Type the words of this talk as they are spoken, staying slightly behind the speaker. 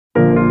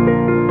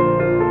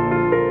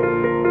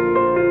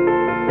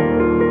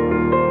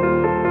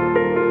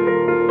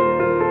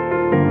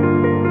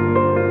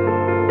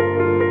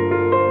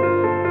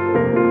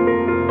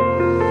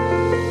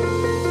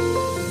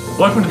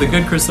Welcome to the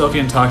Good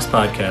Christophian Talks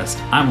podcast.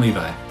 I'm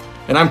Levi.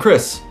 And I'm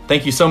Chris.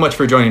 Thank you so much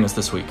for joining us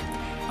this week.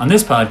 On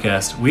this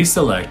podcast, we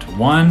select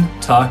one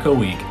talk a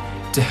week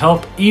to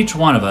help each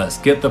one of us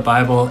get the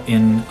Bible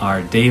in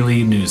our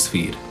daily news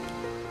feed.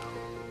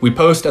 We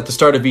post at the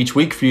start of each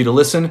week for you to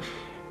listen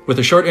with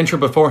a short intro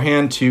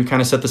beforehand to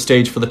kind of set the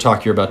stage for the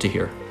talk you're about to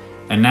hear.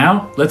 And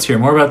now, let's hear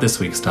more about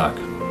this week's talk.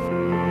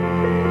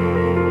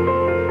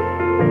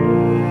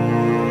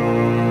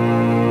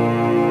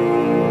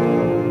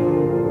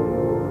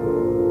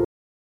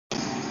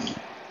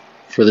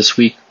 For this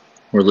week,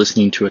 we're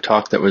listening to a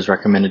talk that was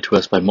recommended to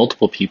us by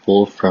multiple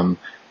people from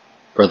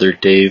Brother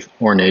Dave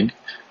Ornig,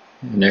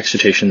 an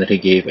exhortation that he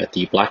gave at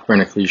the Blackburn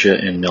Ecclesia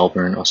in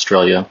Melbourne,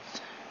 Australia.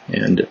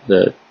 And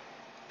the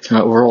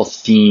kind of overall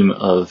theme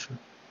of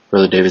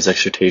Brother David's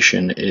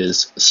exhortation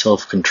is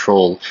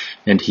self-control,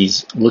 and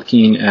he's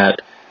looking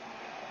at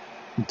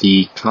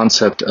the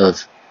concept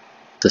of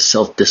the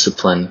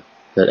self-discipline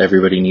that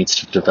everybody needs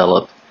to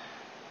develop.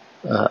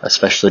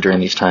 Especially during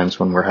these times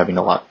when we're having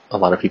a lot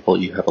of people,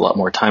 you have a lot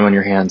more time on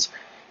your hands.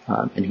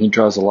 And he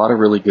draws a lot of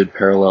really good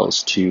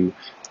parallels to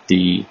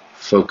the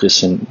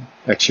focus and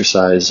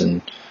exercise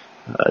and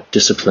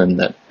discipline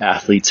that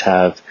athletes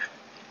have,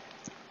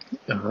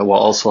 while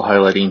also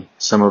highlighting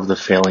some of the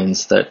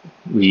failings that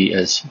we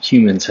as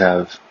humans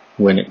have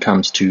when it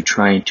comes to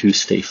trying to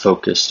stay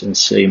focused and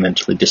stay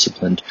mentally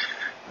disciplined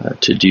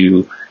to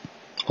do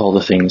all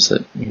the things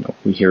that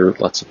we hear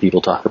lots of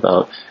people talk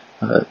about.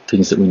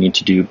 Things that we need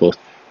to do, both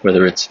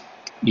whether it's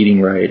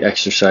eating right,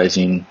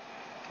 exercising,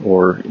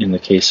 or in the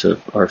case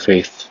of our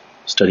faith,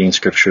 studying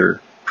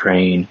scripture,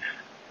 praying,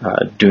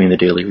 doing the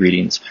daily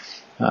readings.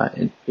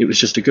 And it was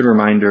just a good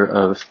reminder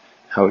of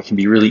how it can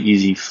be really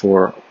easy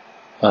for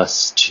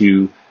us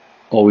to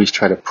always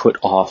try to put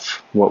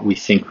off what we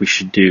think we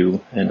should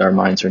do, and our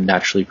minds are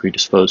naturally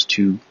predisposed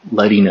to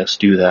letting us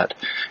do that,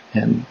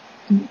 and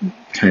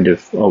kind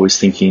of always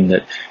thinking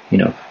that,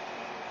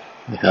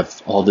 I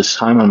have all this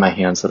time on my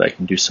hands that I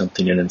can do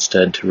something, and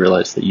instead to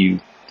realize that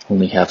you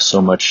only have so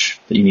much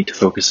that you need to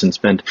focus and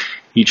spend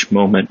each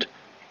moment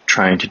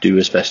trying to do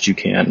as best you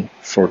can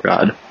for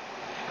God.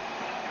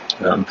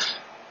 Found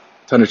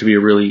it to be a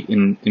really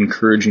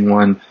encouraging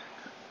one.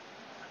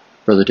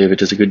 Brother David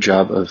does a good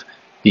job of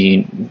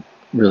being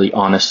really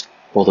honest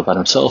both about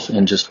himself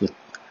and just with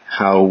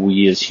how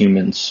we as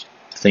humans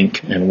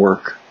think and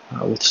work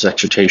with this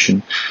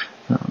exhortation.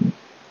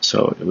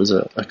 So it was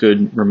a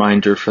good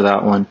reminder for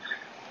that one,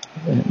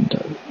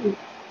 and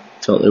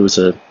felt it was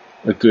a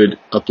good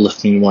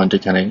uplifting one to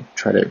kind of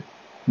try to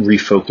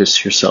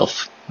refocus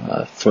yourself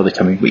for the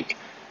coming week.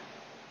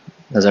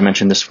 As I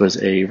mentioned, this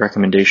was a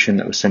recommendation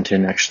that was sent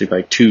in actually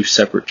by two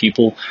separate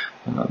people.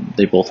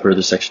 They both heard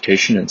this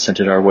exhortation and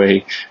sent it our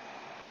way,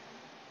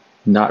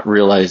 not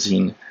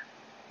realizing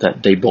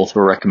that they both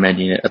were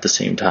recommending it at the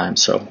same time.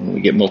 So when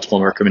we get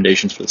multiple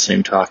recommendations for the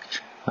same talk,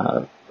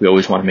 we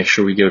always want to make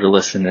sure we give it a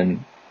listen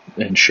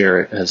and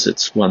share it, as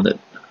it's one that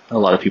a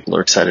lot of people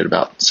are excited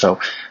about. So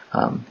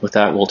with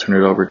that, we'll turn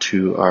it over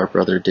to our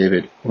brother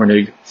David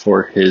Ornig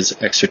for his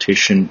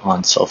exhortation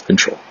on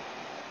self-control.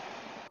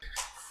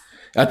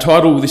 Our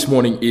title this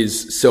morning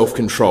is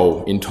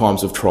Self-Control in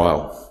Times of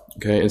Trial,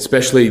 okay,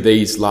 especially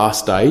these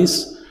last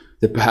days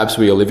that perhaps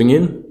we are living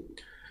in.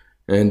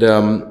 And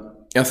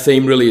our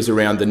theme really is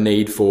around the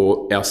need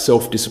for our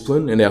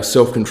self-discipline and our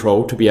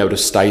self-control to be able to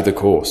stay the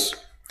course.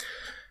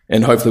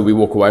 And hopefully we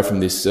walk away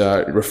from this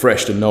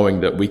refreshed and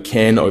knowing that we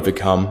can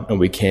overcome and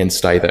we can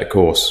stay that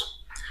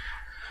course.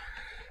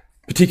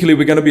 Particularly,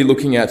 we're going to be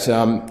looking at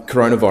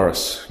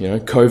coronavirus,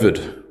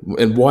 COVID,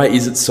 and why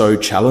is it so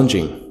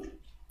challenging?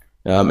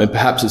 And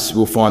perhaps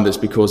we'll find this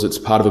because it's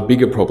part of a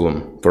bigger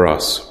problem for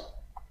us.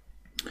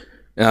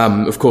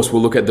 Of course,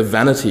 we'll look at the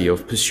vanity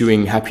of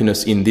pursuing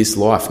happiness in this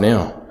life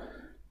now,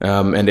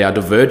 and our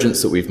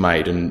divergence that we've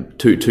made and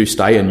to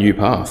stay a new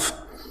path.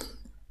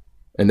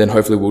 And then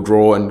hopefully we'll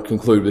draw and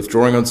conclude with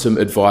drawing on some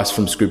advice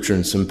from Scripture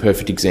and some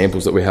perfect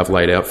examples that we have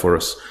laid out for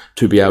us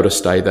to be able to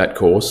stay that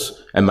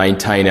course and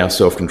maintain our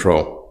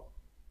self-control.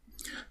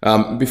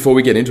 Before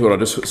we get into it, I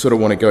just sort of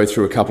want to go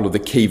through a couple of the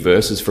key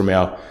verses from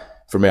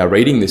our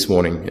reading this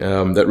morning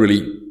that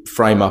really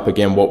frame up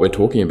again what we're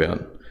talking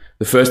about.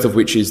 The first of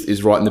which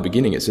is right in the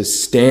beginning. It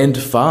says, "Stand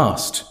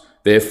fast,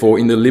 therefore,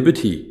 in the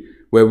liberty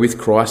wherewith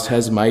Christ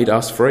has made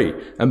us free,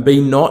 and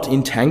be not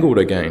entangled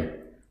again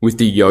with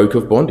the yoke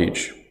of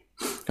bondage."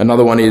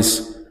 Another one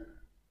is,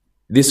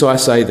 "This I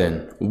say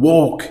then,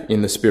 walk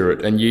in the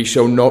Spirit, and ye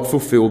shall not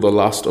fulfill the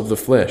lust of the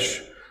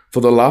flesh.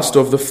 For the lust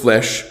of the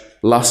flesh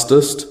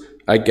lusteth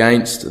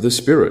against the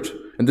Spirit,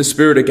 and the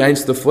Spirit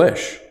against the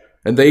flesh.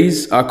 And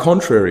these are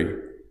contrary,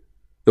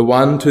 the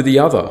one to the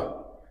other,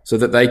 so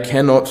that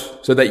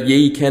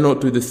ye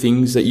cannot do the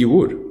things that you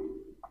would."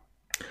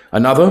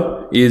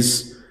 Another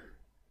is,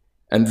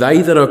 "And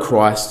they that are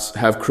Christ's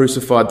have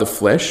crucified the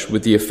flesh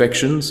with the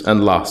affections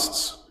and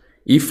lusts.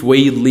 If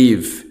we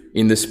live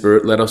in the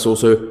Spirit, let us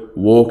also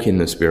walk in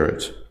the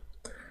Spirit."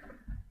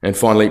 And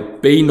finally,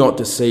 "Be not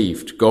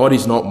deceived, God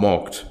is not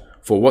mocked.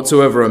 For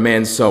whatsoever a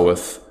man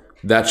soweth,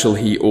 that shall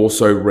he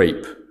also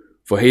reap.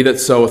 For he that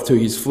soweth to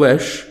his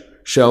flesh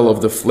shall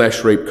of the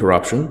flesh reap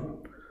corruption,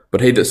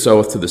 but he that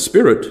soweth to the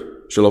Spirit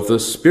shall of the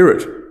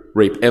Spirit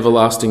reap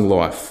everlasting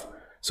life.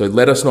 So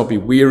let us not be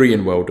weary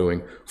in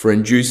well-doing, for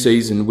in due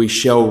season we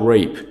shall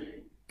reap,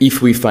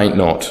 if we faint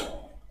not.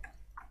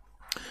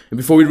 And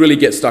before we really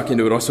get stuck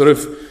into it,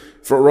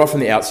 right from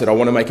the outset, I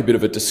want to make a bit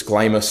of a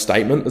disclaimer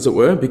statement, as it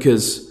were,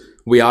 because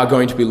we are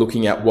going to be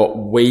looking at what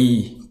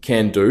we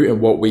can do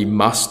and what we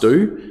must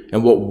do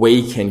and what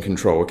we can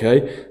control,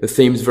 okay? The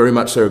theme's very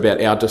much so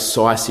about our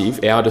decisive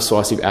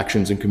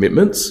actions and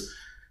commitments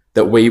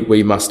that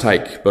we must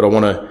take. But I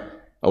want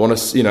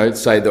to,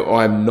 say that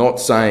I'm not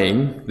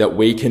saying that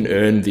we can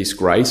earn this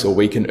grace or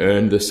we can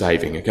earn the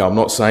saving, okay? I'm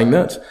not saying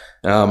that.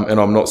 And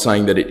I'm not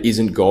saying that it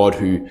isn't God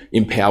who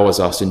empowers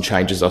us and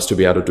changes us to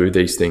be able to do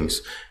these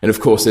things. And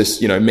of course,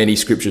 there's, many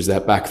scriptures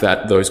that back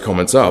those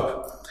comments up.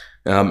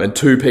 And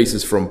two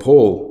pieces from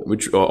Paul,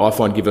 which I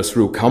find give us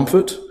real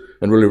comfort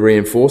and really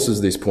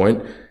reinforces this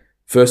point.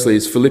 Firstly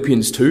is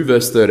Philippians 2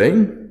 verse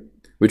 13,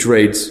 which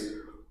reads,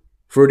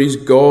 "For it is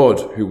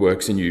God who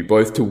works in you,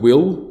 both to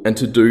will and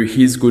to do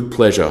his good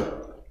pleasure."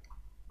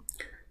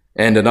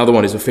 And another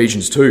one is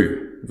Ephesians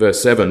 2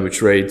 verse 7,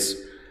 which reads,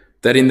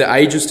 "That in the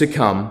ages to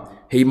come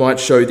he might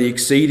show the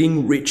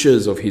exceeding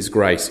riches of his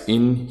grace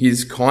in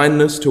his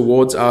kindness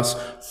towards us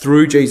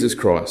through Jesus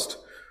Christ.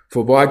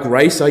 For by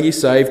grace are ye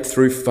saved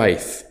through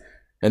faith,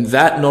 and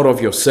that not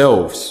of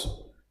yourselves.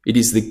 It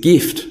is the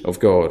gift of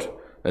God,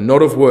 and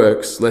not of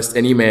works, lest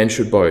any man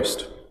should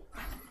boast."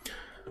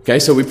 Okay,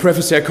 so we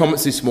preface our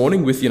comments this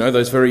morning with,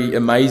 those very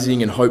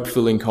amazing and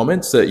hope-filling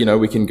comments that,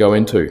 we can go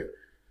into.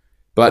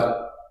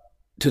 But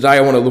today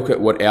I want to look at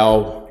what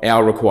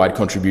our required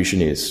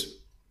contribution is.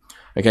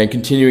 Okay,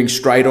 continuing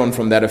straight on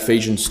from that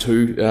Ephesians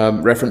 2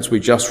 reference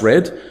we just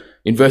read,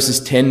 in verses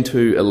 10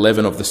 to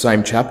 11 of the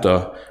same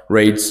chapter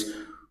reads,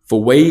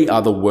 "For we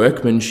are the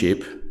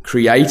workmanship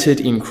created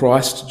in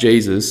Christ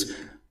Jesus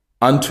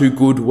unto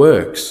good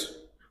works,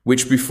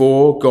 which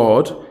before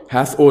God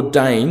hath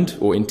ordained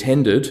or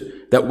intended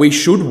that we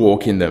should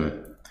walk in them."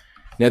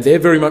 Now they're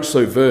very much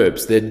so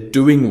verbs, they're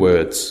doing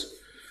words.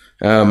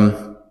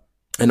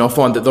 And I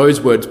find that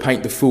those words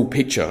paint the full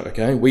picture,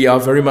 okay? We are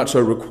very much so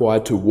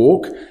required to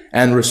walk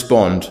and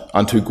respond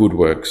unto good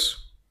works.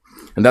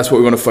 And that's what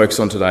we want to focus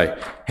on today.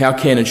 How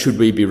can and should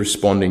we be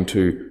responding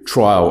to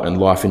trial and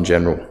life in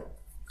general?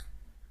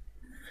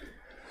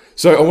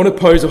 So I want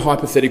to pose a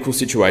hypothetical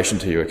situation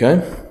to you,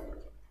 okay?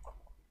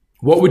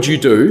 What would you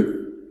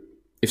do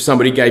if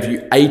somebody gave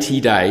you 80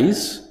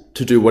 days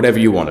to do whatever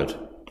you wanted?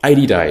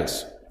 80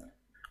 days.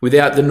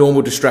 Without the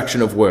normal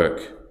distraction of work.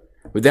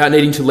 Without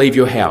needing to leave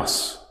your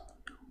house.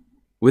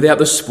 Without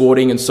the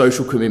sporting and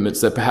social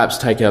commitments that perhaps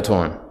take our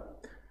time.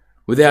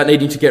 Without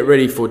needing to get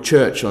ready for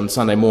church on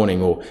Sunday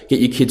morning or get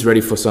your kids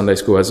ready for Sunday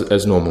school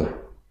as normal.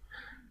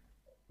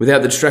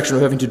 Without the distraction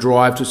of having to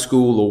drive to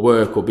school or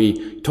work or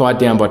be tied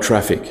down by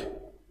traffic.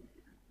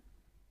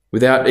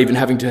 Without even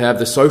having to have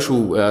the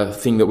social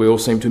thing that we all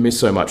seem to miss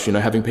so much,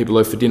 having people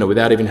over for dinner,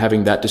 without even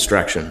having that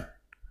distraction.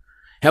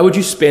 How would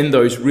you spend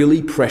those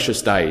really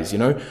precious days,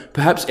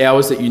 perhaps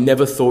hours that you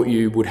never thought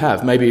you would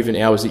have, maybe even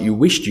hours that you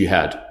wished you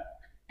had?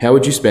 How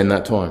would you spend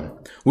that time?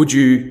 Would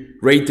you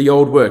read the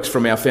old works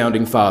from our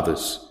founding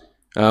fathers?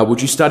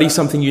 Would you study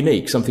something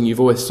unique, something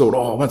you've always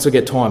thought, once I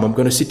get time, I'm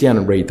going to sit down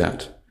and read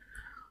that?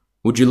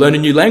 Would you learn a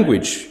new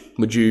language?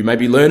 Would you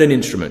maybe learn an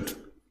instrument?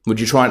 Would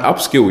you try and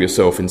upskill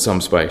yourself in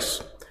some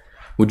space?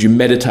 Would you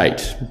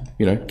meditate,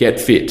 get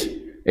fit,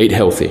 eat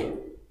healthy?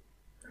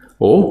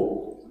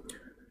 Or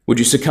would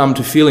you succumb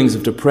to feelings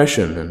of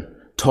depression and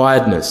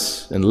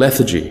tiredness and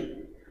lethargy?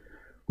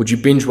 Would you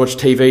binge watch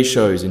TV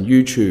shows and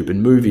YouTube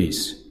and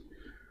movies?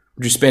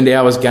 Would you spend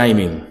hours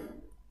gaming?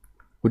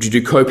 Would you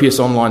do copious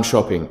online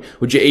shopping?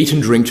 Would you eat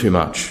and drink too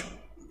much?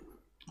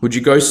 Would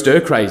you go stir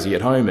crazy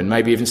at home and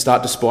maybe even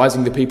start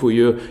despising the people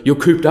you're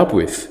cooped up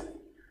with?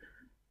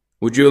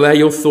 Would you allow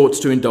your thoughts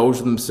to indulge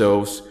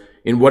themselves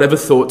in whatever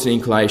thoughts and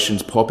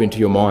inclinations pop into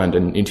your mind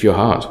and into your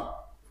heart?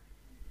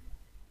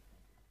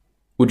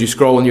 Would you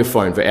scroll on your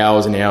phone for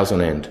hours and hours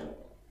on end?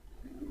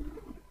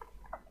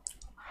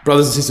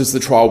 Brothers and sisters, the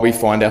trial we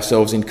find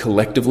ourselves in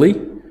collectively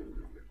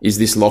is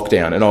this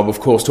lockdown. And I'm, of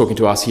course, talking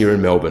to us here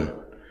in Melbourne.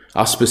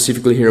 Us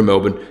specifically here in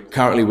Melbourne,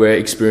 currently we're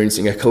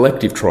experiencing a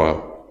collective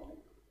trial.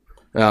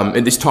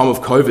 In this time of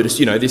COVID,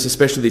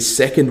 especially this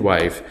second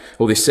wave,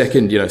 or this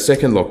second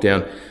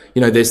lockdown,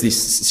 there's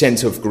this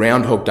sense of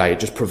Groundhog Day. It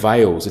just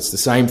prevails. It's the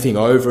same thing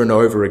over and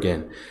over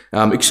again.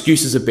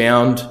 Excuses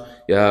abound.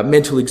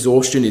 Mental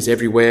exhaustion is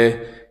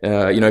everywhere.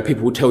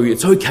 People will tell you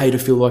it's okay to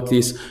feel like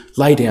this.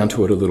 Lay down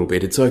to it a little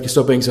bit. It's okay.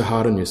 Stop being so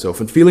hard on yourself.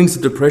 And feelings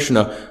of depression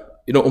are,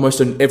 almost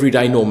an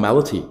everyday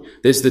normality.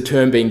 There's the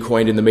term being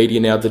coined in the media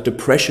now, the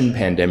depression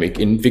pandemic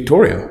in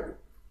Victoria.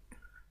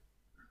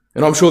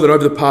 And I'm sure that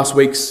over the past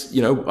weeks,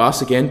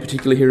 us again,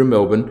 particularly here in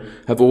Melbourne,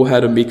 have all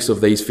had a mix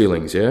of these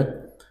feelings, yeah?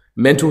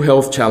 Mental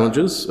health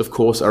challenges, of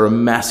course, are a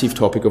massive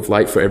topic of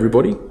late for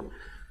everybody,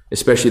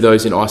 especially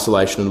those in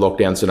isolation and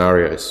lockdown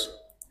scenarios.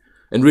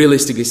 And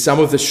realistically, some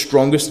of the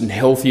strongest and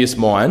healthiest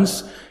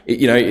minds,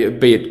 be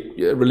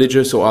it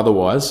religious or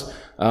otherwise,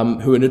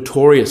 who are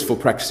notorious for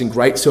practicing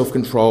great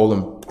self-control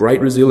and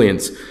great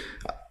resilience,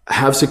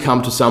 have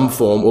succumbed to some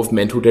form of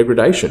mental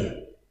degradation.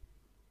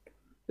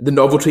 The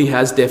novelty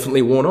has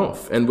definitely worn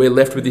off, and what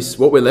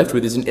we're left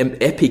with is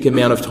an epic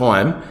amount of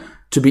time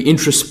to be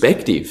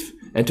introspective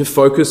and to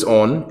focus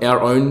on our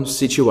own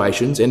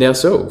situations and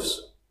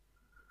ourselves.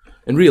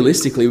 And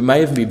realistically, we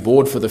may even be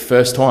bored for the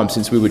first time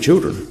since we were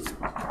children.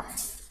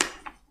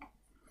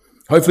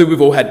 Hopefully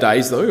we've all had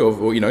days though,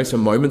 or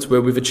some moments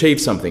where we've achieved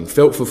something,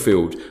 felt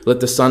fulfilled, let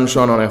the sun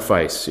shine on our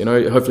face.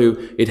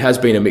 Hopefully it has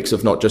been a mix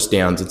of not just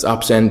downs, it's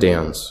ups and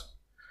downs.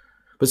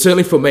 But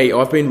certainly for me,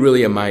 I've been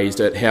really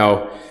amazed at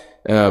how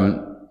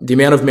the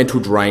amount of mental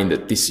drain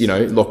that this,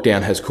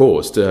 lockdown has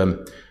caused.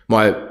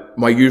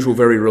 My usual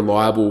very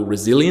reliable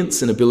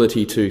resilience and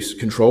ability to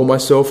control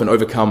myself and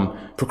overcome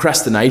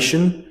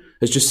procrastination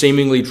has just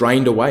seemingly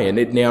drained away, and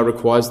it now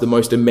requires the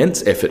most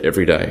immense effort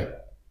every day.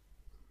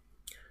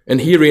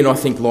 And herein, I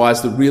think,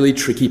 lies the really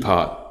tricky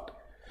part.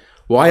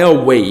 Why are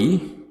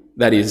we,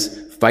 that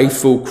is,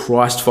 faithful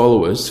Christ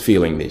followers,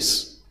 feeling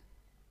this?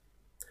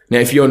 Now,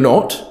 if you're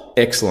not,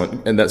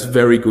 excellent, and that's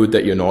very good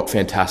that you're not,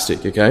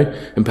 fantastic,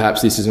 okay? And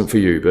perhaps this isn't for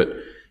you, but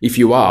if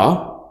you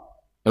are,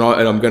 and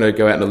I'm going to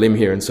go out on a limb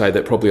here and say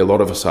that probably a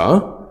lot of us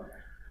are,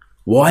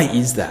 why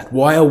is that?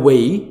 Why are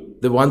we,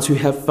 the ones who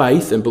have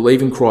faith and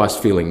believe in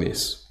Christ, feeling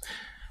this?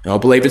 And I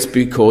believe it's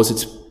because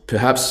it's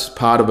perhaps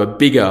part of a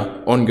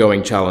bigger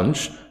ongoing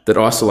challenge that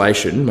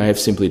isolation may have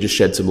simply just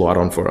shed some light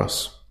on for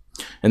us.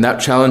 And that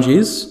challenge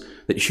is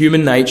that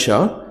human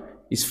nature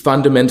is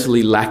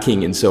fundamentally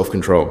lacking in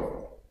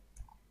self-control.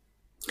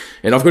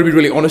 And I've got to be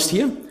really honest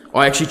here.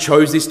 I actually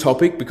chose this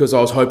topic because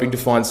I was hoping to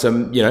find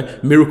some,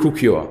 miracle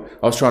cure.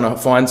 I was trying to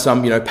find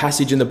some,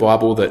 passage in the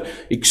Bible that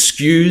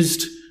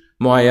excused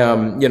my,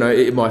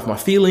 my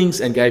feelings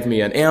and gave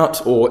me an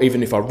out, or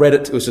even if I read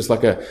it, it was just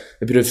like a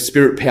bit of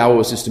spirit power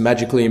was just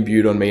magically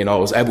imbued on me and I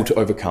was able to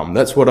overcome.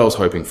 That's what I was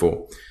hoping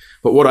for.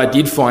 But what I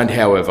did find,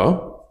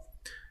 however,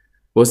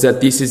 was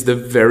that this is the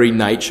very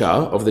nature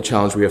of the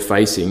challenge we are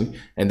facing,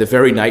 and the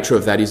very nature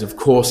of that is, of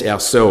course,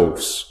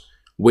 ourselves.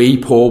 We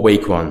poor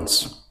weak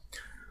ones.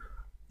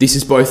 This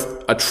is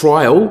both a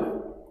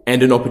trial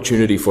and an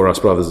opportunity for us,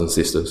 brothers and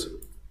sisters.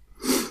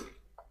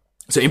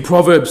 So in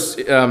Proverbs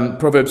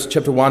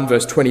chapter 1,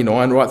 verse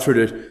 29, right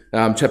through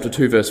to chapter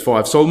 2, verse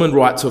 5, Solomon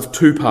writes of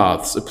two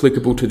paths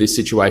applicable to this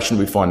situation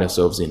we find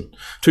ourselves in.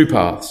 Two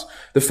paths.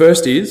 The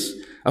first is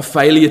a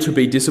failure to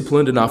be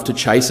disciplined enough to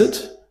chase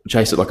it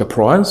like a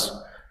prize,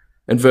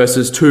 and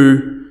verses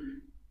 2,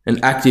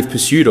 an active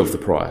pursuit of the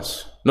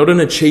prize. Not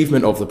an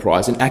achievement of the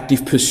prize, an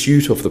active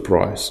pursuit of the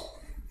prize.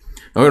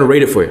 I'm going to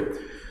read it for you.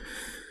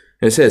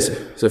 And it says,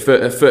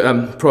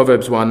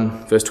 Proverbs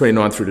 1, verse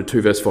 29 through to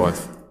 2, verse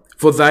 5.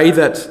 For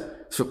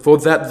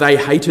that they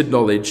hated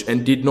knowledge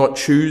and did not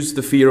choose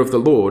the fear of the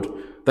Lord,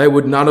 they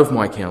would none of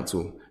my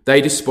counsel. They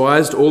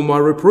despised all my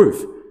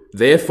reproof.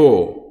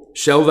 Therefore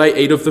shall they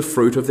eat of the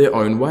fruit of their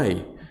own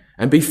way,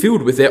 and be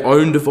filled with their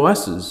own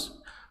devices.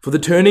 For the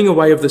turning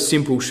away of the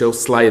simple shall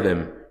slay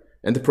them,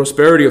 and the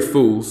prosperity of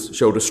fools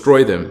shall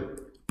destroy them.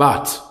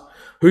 But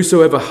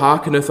whosoever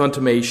hearkeneth unto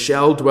me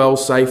shall dwell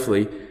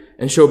safely,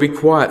 and shall be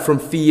quiet from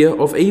fear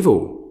of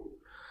evil.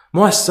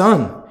 My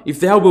son, if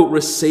thou wilt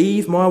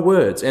receive my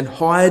words, and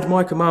hide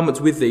my commandments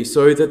with thee,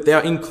 so that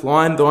thou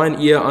incline thine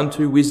ear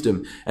unto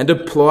wisdom, and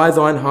apply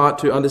thine heart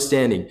to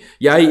understanding.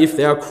 Yea, if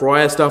thou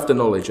criest after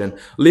knowledge, and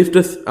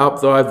lifteth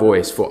up thy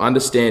voice for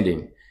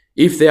understanding,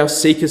 if thou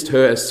seekest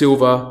her as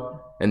silver,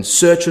 and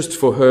searchest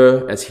for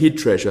her as hid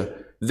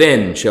treasure,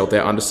 then shalt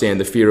thou understand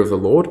the fear of the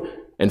Lord,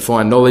 and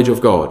find knowledge of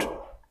God.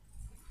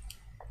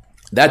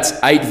 That's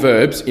 8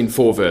 verbs in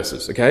 4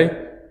 verses,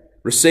 okay?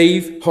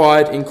 Receive,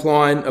 hide,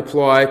 incline,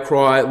 apply,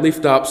 cry,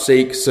 lift up,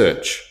 seek,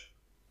 search.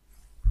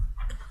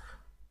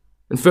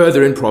 And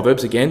further in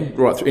Proverbs, again,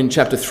 right in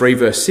chapter 3,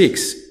 verse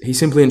 6, he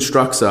simply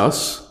instructs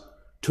us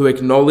to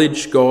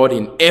acknowledge God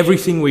in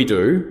everything we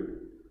do,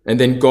 and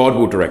then God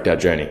will direct our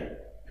journey.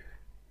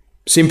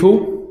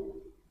 Simple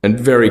and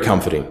very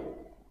comforting.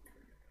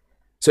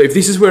 So if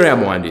this is where our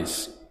mind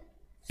is,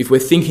 if we're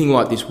thinking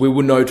like this, we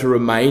will know to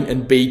remain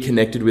and be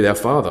connected with our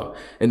Father.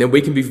 And then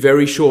we can be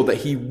very sure that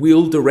He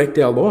will direct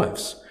our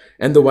lives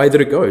and the way that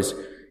it goes.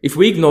 If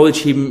we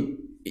acknowledge Him,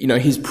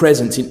 His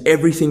presence in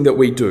everything that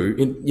we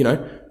do,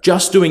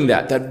 just doing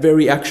that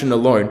very action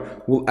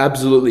alone will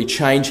absolutely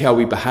change how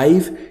we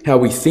behave, how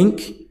we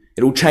think.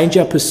 It will change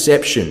our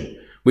perception,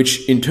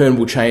 which in turn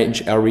will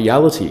change our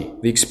reality,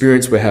 the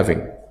experience we're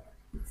having.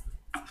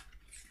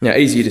 Now,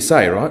 easier to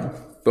say, right?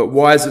 But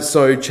why is it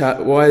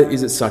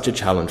such a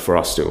challenge for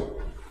us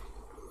still?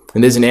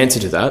 And there's an answer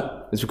to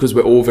that. It's because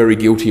we're all very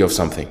guilty of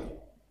something.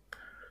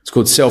 It's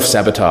called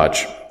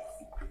self-sabotage.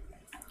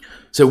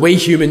 So we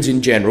humans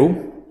in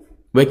general,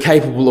 we're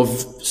capable of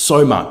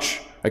so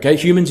much. Okay,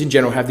 humans in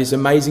general have this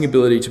amazing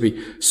ability to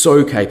be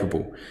so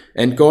capable.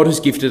 And God has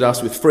gifted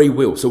us with free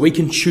will, so we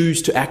can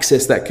choose to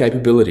access that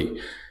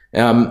capability.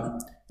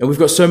 And And we've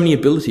got so many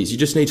abilities. You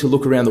just need to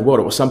look around the world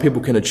at what some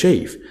people can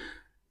achieve.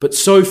 But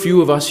so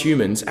few of us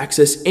humans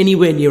access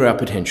anywhere near our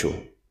potential.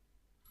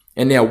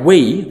 And now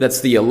we,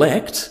 that's the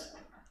elect,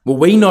 well,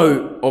 we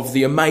know of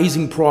the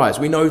amazing prize.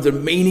 We know the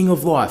meaning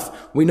of life.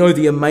 We know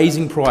the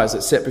amazing prize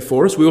that's set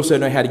before us. We also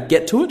know how to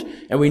get to it.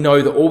 And we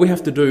know that all we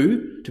have to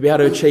do to be able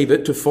to achieve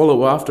it, to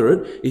follow after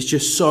it, is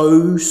just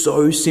so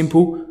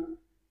simple.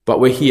 But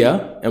we're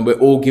here and we're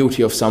all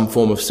guilty of some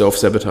form of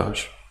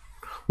self-sabotage.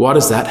 Why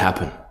does that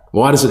happen?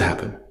 Why does it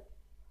happen?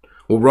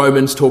 Well,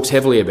 Romans talks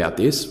heavily about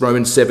this,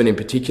 Romans 7 in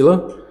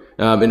particular,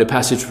 in a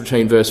passage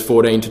between verse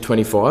 14 to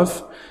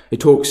 25.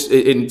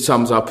 It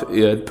sums up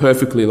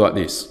perfectly like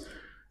this.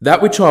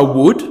 That which I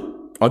would,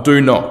 I do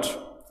not.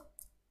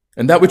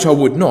 And that which I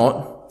would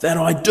not, that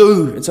I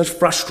do. It's such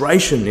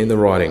frustration in the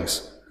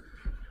writings.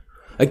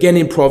 Again,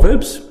 in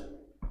Proverbs,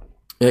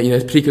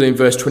 particularly in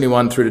verse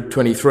 21 through to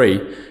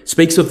 23,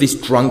 speaks of this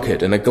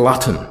drunkard and a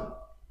glutton.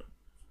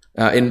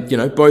 In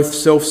both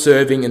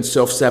self-serving and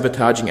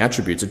self-sabotaging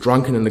attributes, a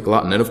drunkard and a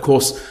glutton. And of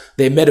course,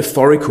 they're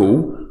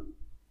metaphorical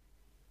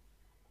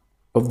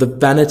of the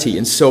vanity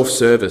and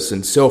self-service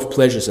and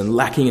self-pleasures and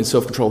lacking in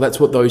self-control. That's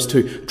what those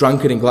two,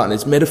 drunkard and glutton,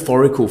 it's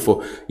metaphorical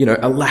for,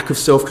 a lack of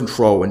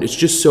self-control, and it's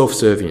just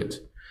self-servient.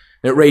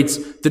 And it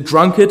reads, the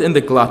drunkard and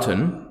the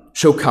glutton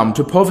shall come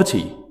to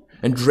poverty,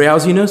 and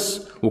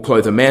drowsiness will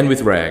clothe a man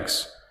with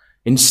rags.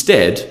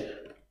 Instead,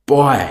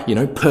 buy,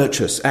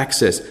 purchase,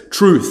 access,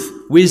 truth,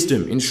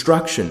 wisdom,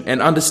 instruction,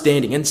 and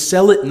understanding, and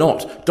sell it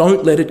not.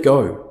 Don't let it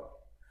go.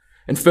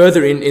 And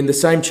further in the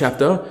same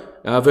chapter,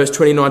 verse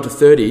 29 to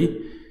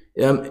 30,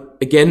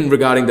 again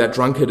regarding that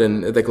drunkard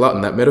and the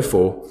glutton, that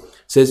metaphor,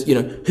 says,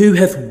 who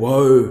hath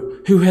woe,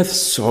 who hath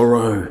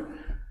sorrow,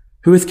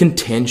 who hath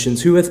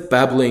contentions, who hath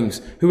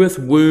babblings, who hath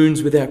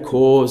wounds without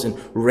cause and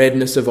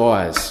redness of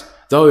eyes.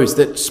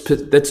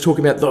 That's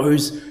talking about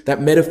that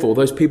metaphor,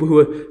 those people who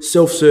are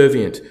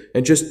self-servient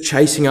and just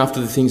chasing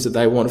after the things that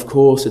they want. Of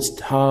course, it's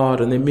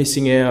hard and they're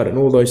missing out and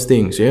all those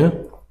things, yeah?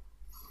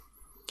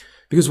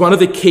 Because one of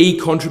the key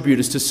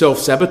contributors to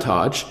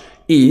self-sabotage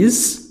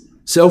is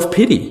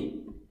self-pity.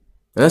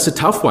 And that's a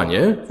tough one,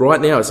 yeah?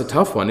 Right now, it's a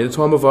tough one in a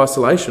time of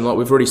isolation, like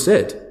we've already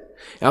said.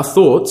 Our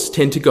thoughts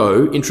tend to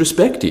go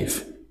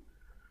introspective.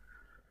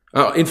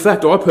 In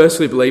fact, I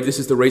personally believe this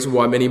is the reason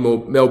why many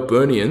more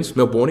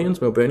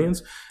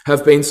Melburnians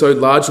have been so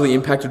largely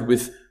impacted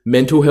with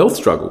mental health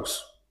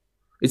struggles.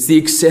 It's the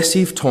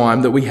excessive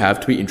time that we have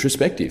to be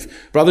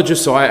introspective. Brother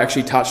Josiah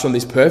actually touched on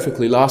this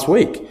perfectly last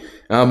week.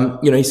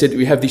 He said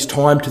we have this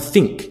time to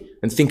think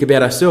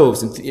about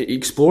ourselves and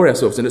explore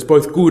ourselves, and it's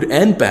both good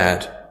and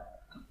bad.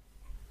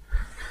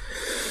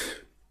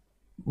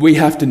 We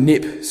have to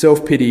nip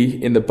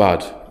self-pity in the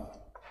bud.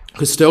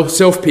 Because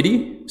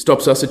self-pity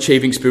stops us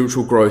achieving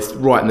spiritual growth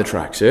right in the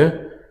tracks, yeah?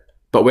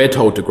 But we're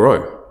told to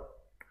grow.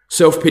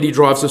 Self-pity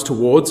drives us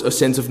towards a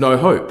sense of no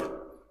hope.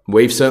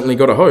 We've certainly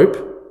got a hope.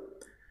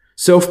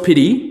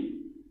 Self-pity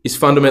is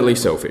fundamentally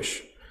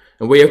selfish,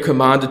 and we are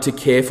commanded to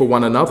care for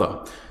one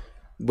another.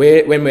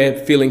 When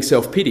we're feeling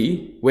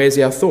self-pity, where's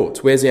our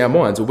thoughts? Where's our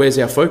minds? Or where's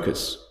our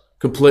focus?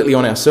 Completely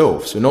on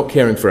ourselves. We're not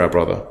caring for our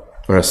brother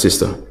or our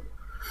sister.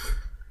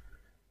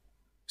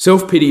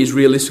 Self-pity is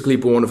realistically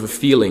born of a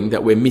feeling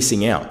that we're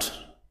missing out.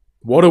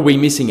 What are we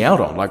missing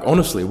out on? Like,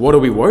 honestly, what are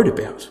we worried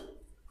about?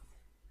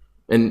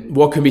 And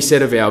what can be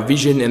said of our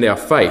vision and our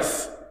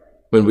faith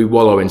when we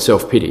wallow in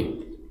self-pity?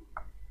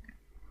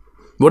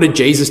 What did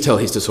Jesus tell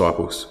his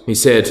disciples? He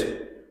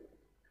said,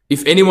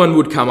 if anyone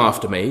would come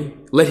after me,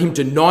 let him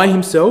deny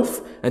himself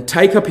and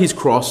take up his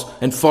cross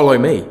and follow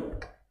me.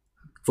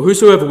 For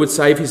whosoever would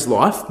save his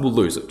life will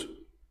lose it.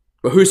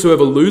 But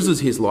whosoever loses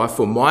his life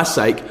for my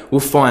sake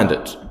will find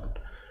it.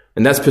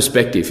 And that's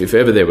perspective, if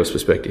ever there was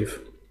perspective.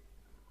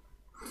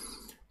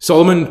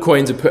 Solomon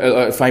coins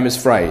a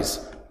famous phrase,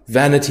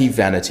 vanity,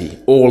 vanity,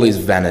 all is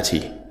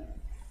vanity.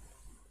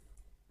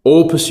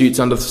 All pursuits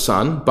under the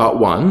sun, but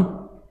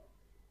one,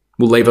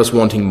 will leave us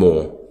wanting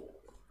more.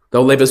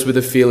 They'll leave us with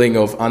a feeling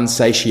of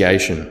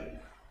unsatiation.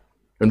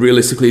 And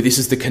realistically, this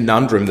is the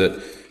conundrum that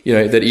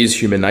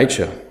is human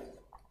nature.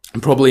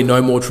 And probably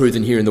no more true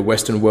than here in the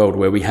Western world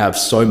where we have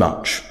so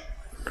much.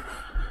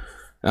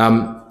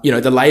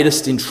 The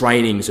latest in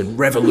trainings and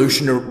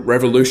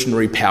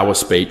revolutionary power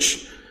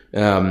speech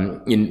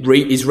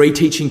is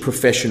reteaching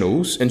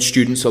professionals and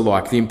students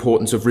alike the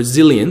importance of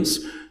resilience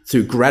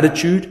through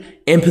gratitude,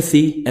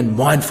 empathy, and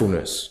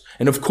mindfulness.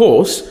 And of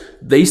course,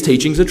 these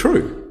teachings are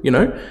true.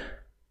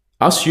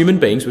 Us human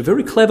beings, we're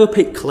very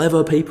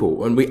clever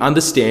people, and we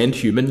understand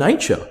human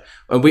nature,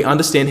 and we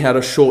understand how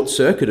to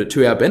short-circuit it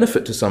to our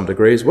benefit to some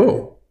degree as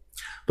well.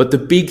 But the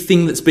big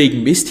thing that's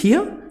being missed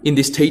here in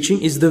this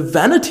teaching is the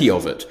vanity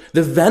of it.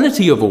 The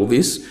vanity of all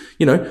this,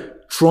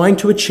 trying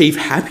to achieve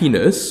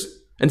happiness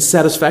and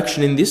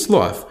satisfaction in this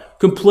life,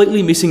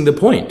 completely missing the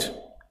point.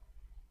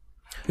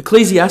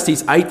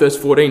 Ecclesiastes 8 verse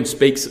 14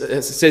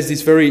 says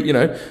this very,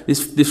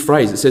 this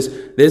phrase. It says,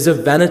 there's a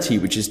vanity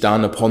which is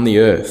done upon the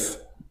earth.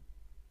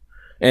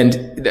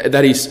 And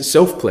that is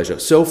self-pleasure,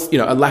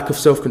 a lack of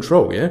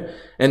self-control, yeah?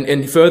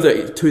 And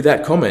further to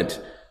that comment,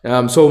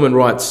 Solomon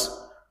writes,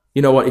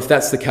 you know what, if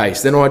that's the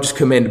case, then I just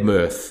commend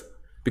mirth,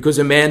 because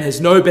a man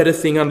has no better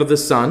thing under the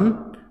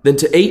sun than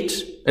to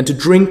eat and to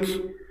drink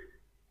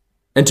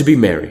and to be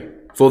merry.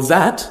 For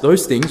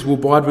those things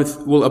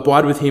will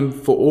abide with him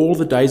for all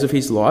the days of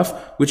his life,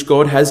 which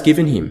God has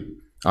given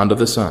him under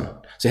the sun.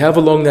 So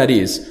however long that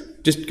is,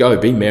 just go,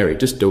 be merry,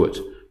 just do it.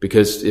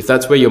 Because if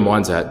that's where your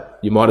mind's at,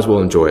 you might as well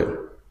enjoy it.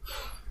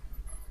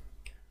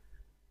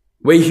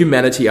 We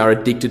humanity are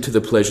addicted to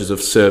the pleasures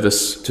of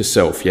service to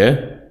self,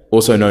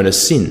 also known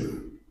as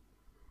sin.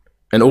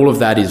 And all of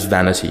that is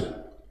vanity.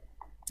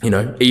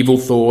 Evil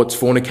thoughts,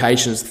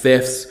 fornications,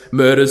 thefts,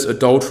 murders,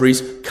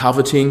 adulteries,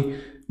 coveting,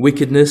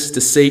 wickedness,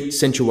 deceit,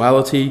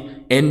 sensuality,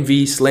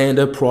 envy,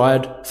 slander,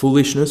 pride,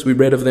 foolishness. We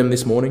read of them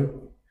this morning.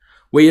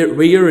 We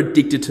are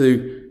addicted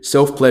to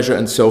self-pleasure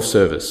and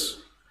self-service,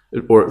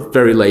 or at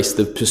very least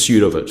the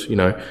pursuit of it,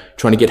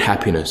 trying to get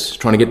happiness,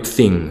 trying to get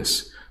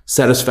things,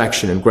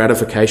 satisfaction and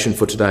gratification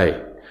for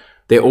today.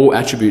 They're all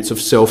attributes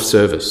of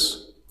self-service.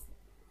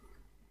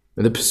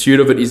 And the pursuit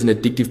of it is an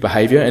addictive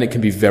behavior, and it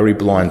can be very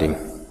blinding.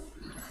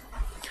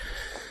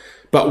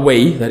 But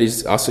we, that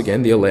is us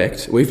again, the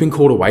elect, we've been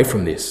called away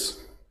from this.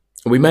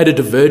 And we made a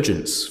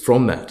divergence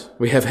from that.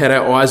 We have had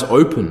our eyes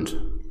opened.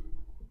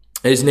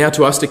 It is now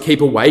to us to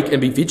keep awake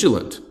and be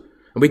vigilant.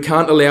 And we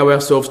can't allow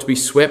ourselves to be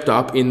swept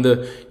up in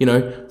the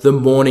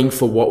mourning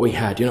for what we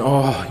had.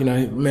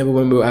 Remember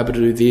when we were able to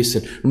do this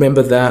and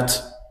remember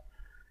that,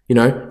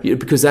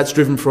 because that's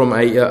driven from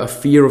a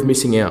fear of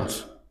missing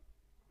out.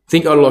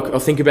 Think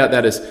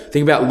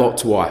about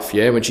Lot's wife,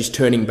 when she's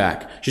turning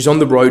back. She's on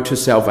the road to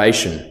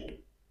salvation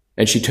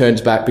and she turns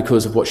back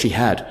because of what she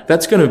had.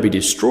 That's going to be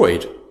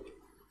destroyed.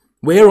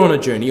 We're on a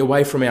journey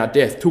away from our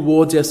death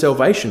towards our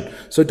salvation,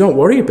 so don't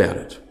worry about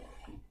it.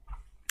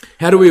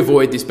 How do we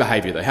avoid this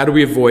behavior, though? How do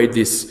we avoid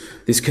this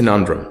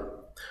conundrum?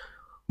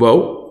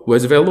 Well,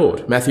 words of our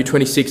Lord, Matthew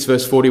 26,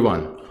 verse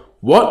 41.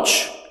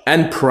 Watch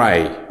and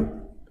pray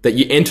that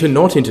ye enter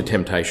not into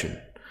temptation.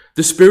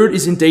 The spirit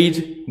is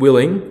indeed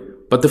willing,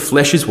 but the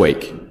flesh is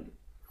weak.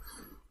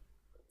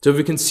 So if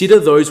we consider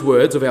those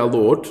words of our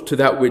Lord to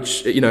that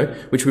which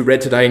we read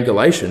today in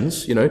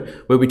Galatians,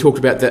 where we talked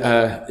about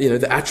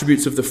the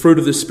attributes of the fruit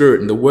of the Spirit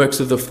and the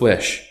works of the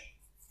flesh.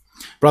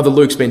 Brother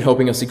Luke's been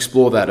helping us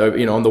explore that,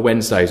 on the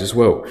Wednesdays as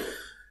well.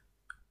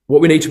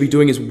 What we need to be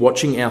doing is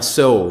watching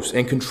ourselves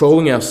and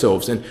controlling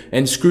ourselves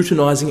and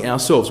scrutinizing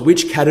ourselves.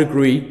 Which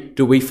category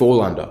do we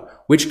fall under?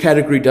 Which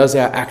category does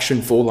our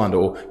action fall under?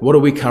 Or what are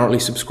we currently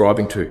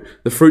subscribing to?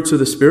 The fruits of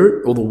the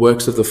Spirit or the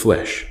works of the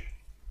flesh?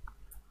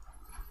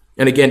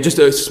 And again, just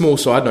a small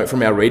side note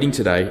from our reading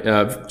today,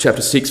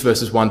 chapter 6,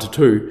 verses 1 to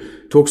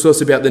 2, talks to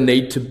us about the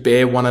need to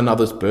bear one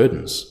another's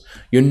burdens.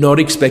 You're not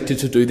expected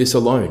to do this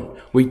alone.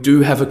 We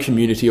do have a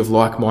community of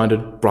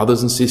like-minded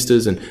brothers and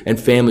sisters and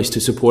families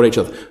to support each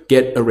other,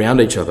 get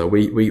around each other.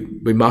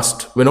 We're not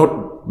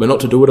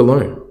to do it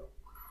alone.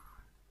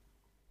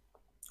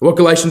 What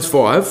Galatians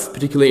 5,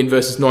 particularly in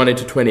verses 19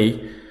 to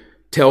 20,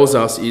 tells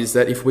us is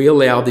that if we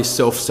allow this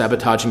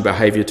self-sabotaging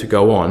behavior to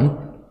go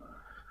on,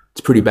 it's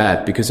pretty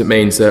bad, because it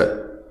means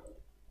that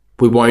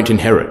we won't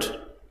inherit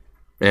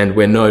and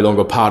we're no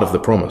longer part of the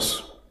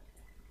promise.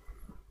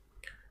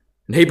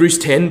 In Hebrews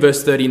 10,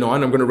 verse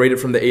 39, I'm going to read it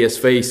from the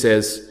ESV,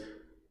 says,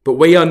 "But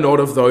we are not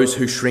of those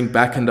who shrink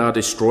back and are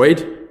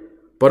destroyed,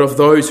 but of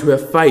those who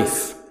have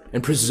faith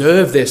and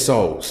preserve their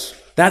souls."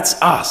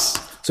 That's us.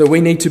 So we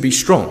need to be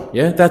strong.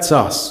 That's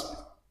us.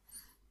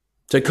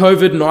 So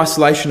COVID and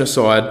isolation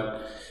aside,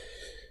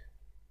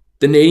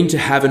 the needing to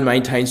have and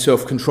maintain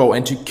self-control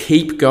and to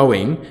keep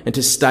going and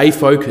to stay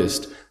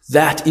focused,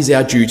 that is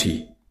our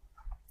duty.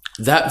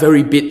 That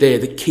very bit there,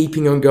 the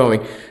keeping on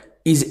going,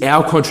 is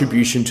our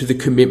contribution to the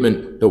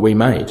commitment that we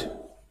made.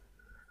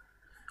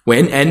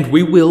 When, and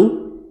we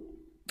will,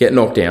 get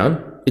knocked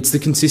down, it's the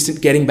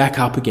consistent getting back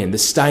up again, the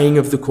staying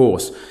of the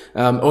course,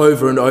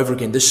 over and over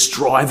again, the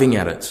striving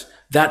at it.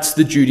 That's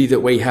the duty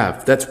that we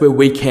have. That's where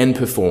we can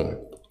perform.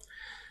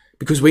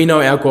 Because we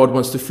know our God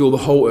wants to fill the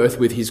whole earth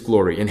with his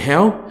glory. And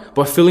how?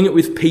 By filling it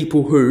with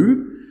people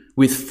who,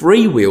 with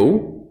free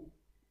will,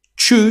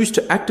 choose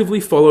to actively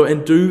follow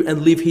and do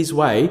and live his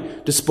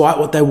way despite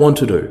what they want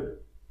to do.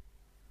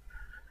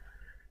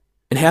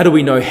 And how do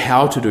we know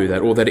how to do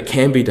that, or that it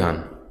can be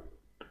done?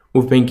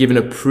 We've been given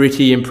a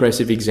pretty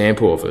impressive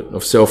example of it,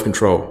 of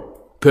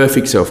self-control,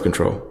 perfect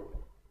self-control.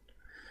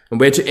 And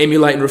we're to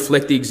emulate and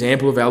reflect the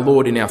example of our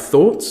Lord in our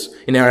thoughts,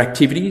 in our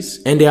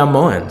activities, and our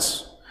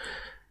minds.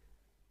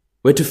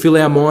 We're to fill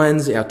our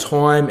minds, our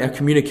time, our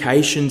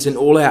communications, and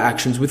all our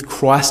actions with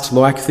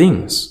Christ-like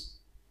things.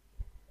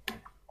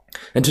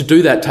 And to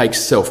do that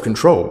takes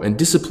self-control and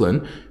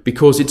discipline,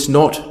 because it's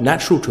not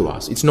natural to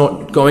us. It's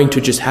not going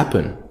to just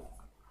happen.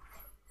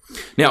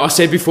 Now, I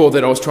said before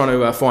that I was trying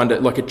to find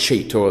it like a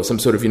cheat or some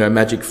sort of,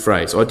 magic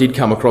phrase. I did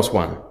come across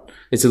one.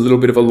 It's a little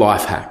bit of a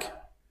life hack.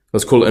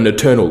 Let's call it an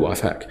eternal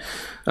life hack.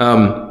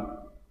 And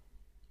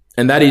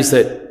that is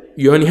that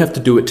you only have to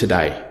do it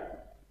today.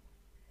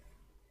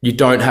 You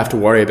don't have to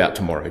worry about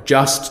tomorrow.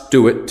 Just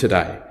do it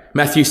today.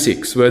 Matthew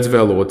 6, words of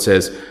our Lord,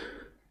 says,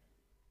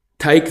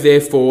 Take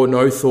therefore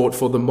no thought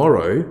for the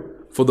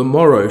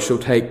morrow shall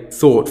take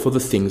thought for the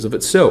things of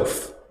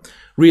itself.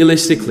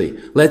 Realistically,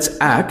 let's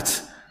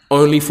act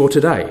only for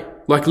today.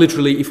 Like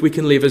literally, if we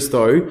can live as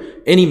though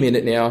any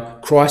minute now,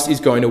 Christ is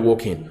going to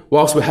walk in.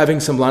 Whilst we're having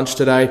some lunch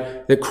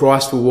today, that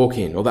Christ will walk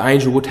in, or the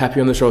angel will tap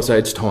you on the shoulder and say,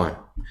 it's time.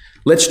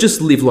 Let's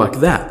just live like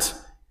that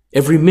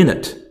every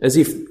minute, as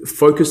if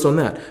focused on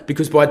that.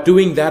 Because by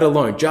doing that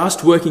alone,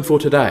 just working for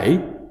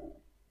today,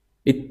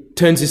 it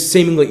turns this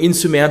seemingly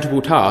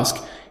insurmountable task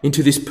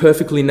into this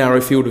perfectly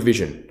narrow field of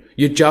vision.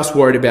 You're just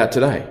worried about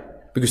today,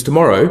 because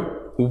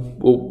tomorrow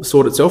will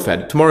sort itself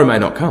out. Tomorrow may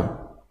not come.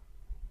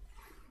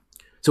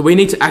 So we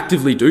need to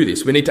actively do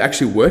this. We need to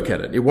actually work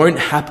at it. It won't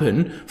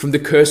happen from the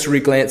cursory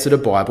glance at a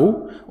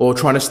Bible or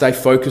trying to stay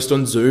focused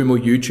on Zoom or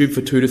YouTube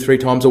for 2 to 3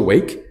 times a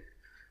week.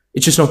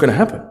 It's just not going to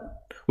happen.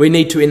 We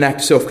need to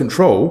enact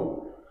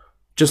self-control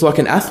just like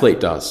an athlete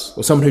does,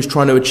 or someone who's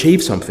trying to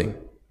achieve something.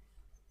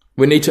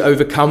 We need to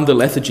overcome the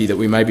lethargy that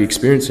we may be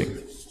experiencing.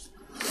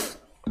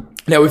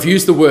 Now, we've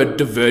used the word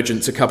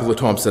divergence a couple of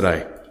times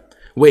today.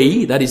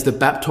 We, that is the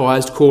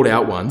baptized, called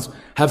out ones,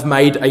 have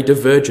made a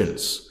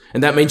divergence.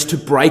 And that means to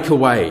break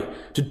away,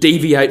 to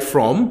deviate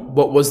from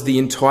what was the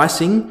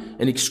enticing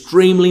and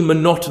extremely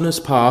monotonous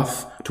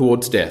path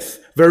towards death.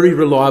 Very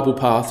reliable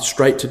path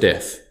straight to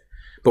death.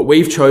 But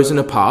we've chosen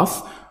a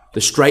path,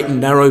 the straight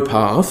and narrow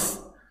path.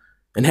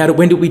 And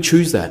when did we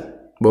choose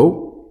that?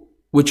 Well,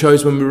 we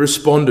chose when we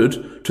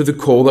responded to the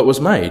call that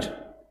was made.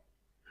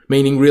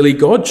 Meaning really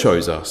God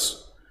chose us.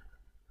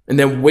 And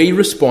then we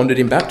responded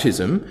in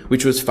baptism,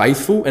 which was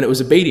faithful and it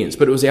was obedience,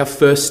 but it was our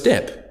first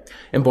step.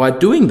 And by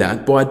doing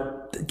that, by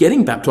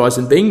getting baptized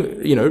and being,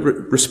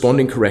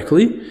 responding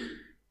correctly,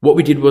 what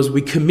we did was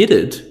we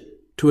committed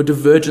to a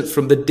divergence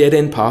from the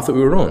dead-end path that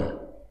we were on.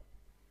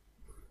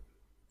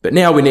 But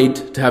now we need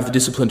to have the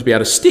discipline to be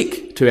able to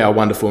stick to our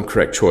wonderful and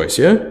correct choice,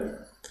 yeah?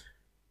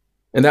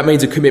 And that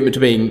means a commitment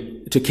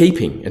to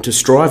keeping and to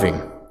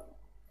striving.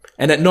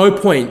 And at no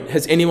point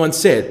has anyone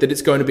said that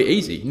it's going to be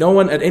easy. No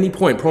one at any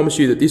point promised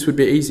you that this would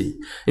be easy.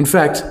 In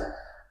fact,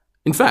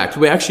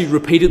 we're actually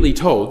repeatedly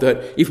told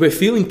that if we're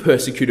feeling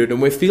persecuted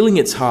and we're feeling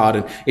it's hard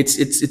and it's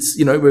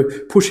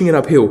we're pushing it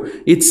uphill,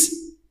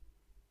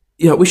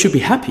 we should be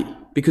happy,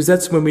 because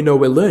that's when we know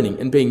we're learning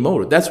and being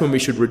molded. That's when we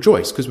should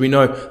rejoice, because we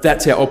know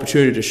that's our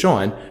opportunity to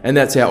shine and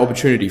that's our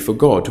opportunity for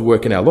God to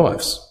work in our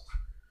lives.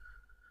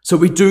 So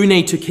we do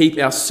need to keep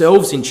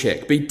ourselves in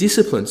check, be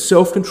disciplined,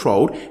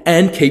 self-controlled,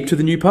 and keep to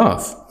the new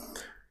path.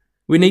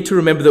 We need to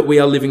remember that we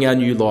are living our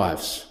new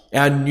lives.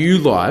 Our new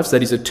lives,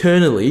 that is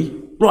eternally,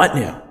 right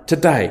now,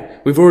 today.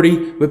 We've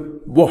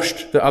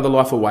washed the other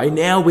life away.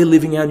 Now we're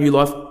living our new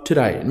life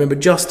today. Remember,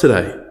 just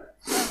today.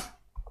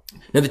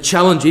 Now the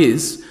challenge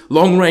is,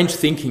 long-range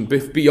thinking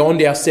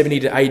beyond our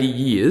 70 to 80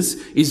 years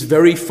is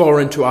very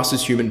foreign to us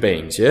as human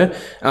beings, yeah?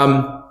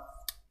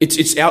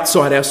 It's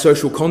outside our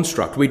social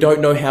construct. We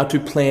don't know how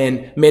to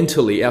plan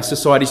mentally. Our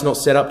society's not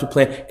set up to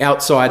plan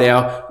outside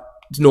our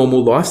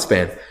normal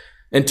lifespan.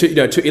 And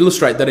to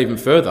illustrate that even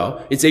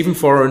further, it's even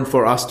foreign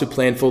for us to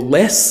plan for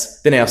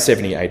less than our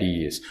 70, 80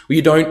 years.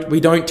 We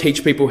don't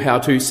teach people how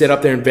to set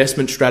up their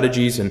investment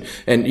strategies and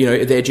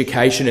their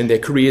education and their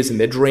careers and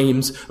their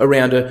dreams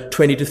around a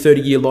 20 to 30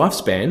 year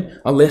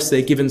lifespan unless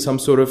they're given some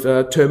sort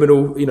of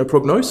terminal,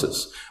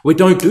 prognosis. We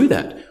don't do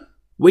that.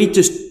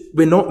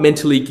 We're not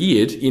mentally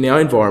geared in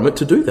our environment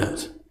to do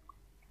that.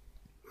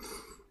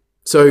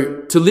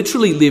 So to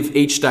literally live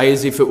each day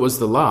as if it was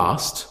the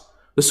last,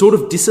 the sort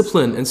of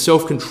discipline and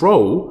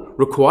self-control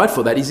required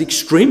for that is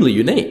extremely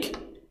unique.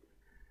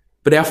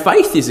 But our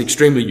faith is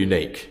extremely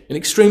unique and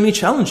extremely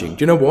challenging.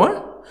 Do you know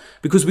why?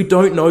 Because we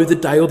don't know the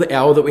day or the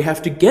hour that we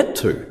have to get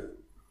to.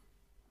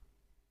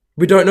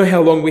 We don't know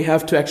how long we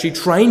have to actually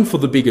train for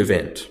the big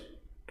event.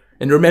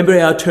 And remember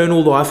our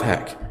eternal life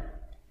hack.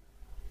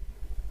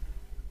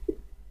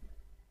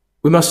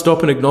 We must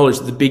stop and acknowledge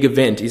that the big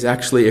event is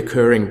actually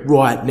occurring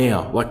right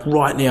now. Like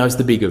right now is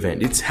the big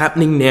event. It's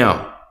happening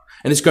now.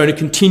 And it's going to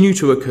continue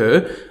to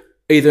occur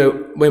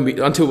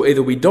until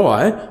either we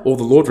die or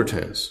the Lord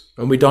returns.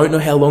 And we don't know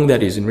how long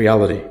that is in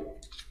reality.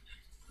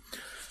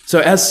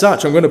 So as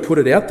such, I'm going to put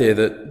it out there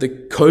that the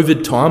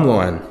COVID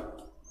timeline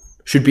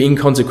should be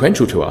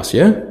inconsequential to us,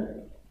 yeah?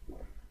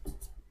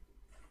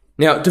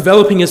 Now,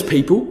 developing as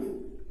people,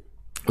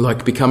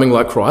 like becoming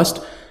like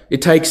Christ,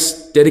 it takes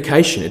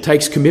dedication, it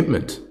takes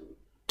commitment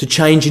to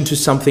change into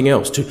something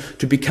else,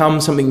 to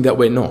become something that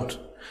we're not.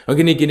 I'm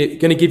going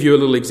to give you a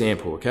little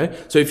example, okay?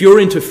 So if you're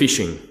into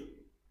fishing,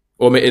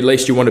 or at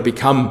least you want to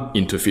become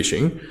into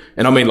fishing,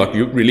 and I mean like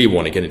you really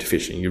want to get into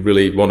fishing, you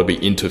really want to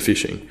be into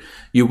fishing,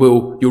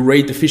 you'll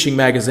read the fishing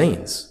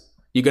magazines.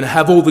 You're going to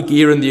have all the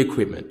gear and the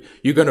equipment.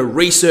 You're going to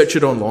research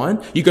it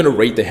online. You're going to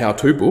read the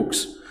how-to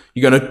books.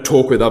 You're going to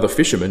talk with other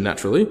fishermen,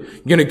 naturally.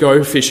 You're going to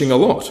go fishing a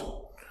lot.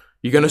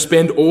 You're going to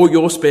spend all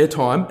your spare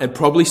time and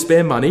probably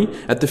spare money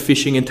at the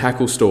fishing and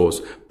tackle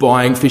stores,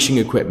 buying fishing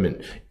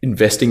equipment,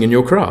 investing in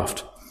your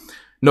craft.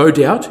 No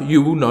doubt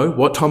you will know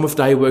what time of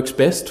day works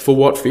best for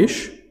what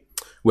fish,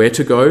 where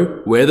to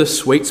go, where the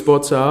sweet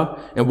spots are,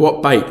 and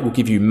what bait will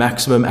give you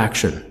maximum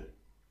action.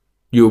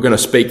 You're going to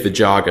speak the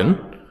jargon.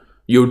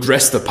 You'll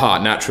dress the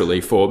part naturally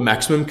for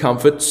maximum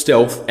comfort,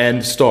 stealth,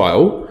 and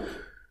style.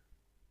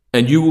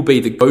 And you will be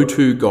the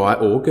go-to guy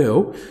or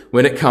girl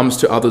when it comes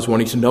to others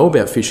wanting to know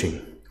about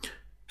fishing.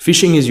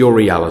 Fishing is your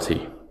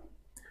reality.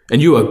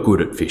 And you are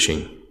good at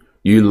fishing.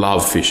 You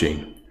love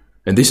fishing.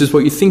 And this is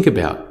what you think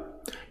about.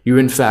 You,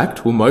 in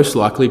fact, will most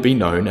likely be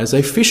known as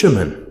a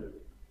fisherman.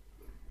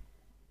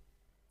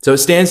 So it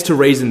stands to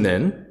reason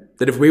then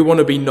that if we want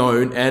to be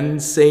known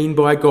and seen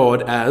by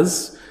God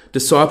as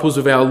disciples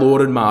of our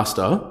Lord and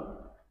Master,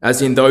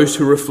 as in those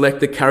who reflect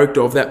the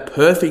character of that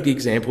perfect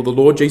example, the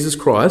Lord Jesus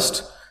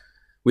Christ,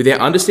 with our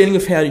understanding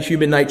of how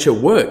human nature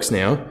works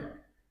now,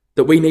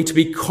 that we need to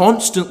be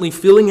constantly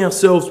filling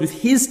ourselves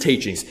with His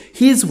teachings,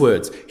 His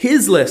words,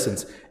 His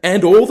lessons,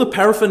 and all the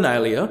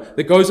paraphernalia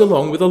that goes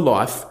along with a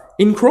life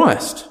in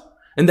Christ.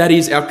 And that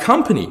is our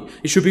company.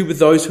 It should be with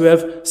those who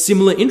have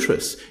similar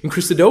interests. In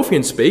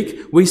Christadelphian speak,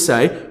 we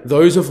say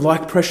those of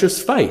like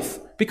precious faith,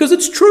 because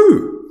it's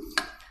true.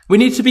 We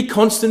need to be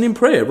constant in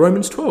prayer,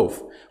 Romans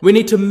 12. We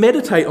need to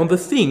meditate on the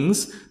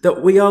things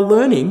that we are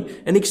learning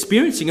and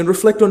experiencing and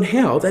reflect on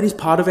how that is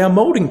part of our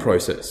molding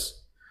process.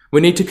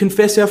 We need to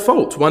confess our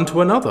faults one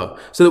to another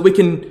so that we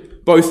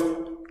can both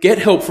get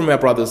help from our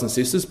brothers and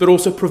sisters, but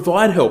also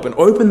provide help and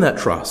open that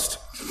trust.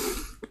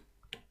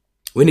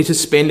 We need to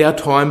spend our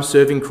time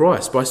serving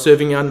Christ by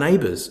serving our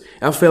neighbours,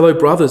 our fellow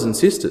brothers and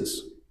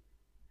sisters.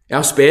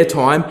 Our spare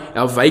time,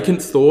 our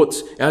vacant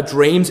thoughts, our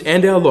dreams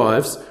and our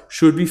lives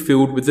should be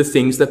filled with the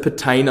things that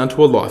pertain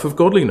unto a life of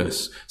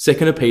godliness.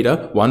 2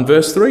 Peter 1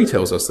 verse 3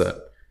 tells us that.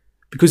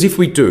 Because if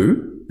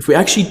we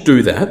actually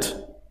do that,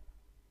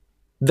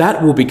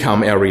 that will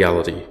become our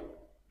reality.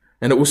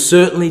 And it will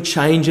certainly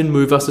change and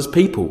move us as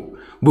people.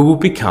 We will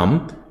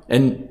become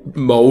and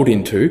mould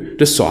into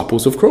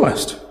disciples of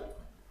Christ.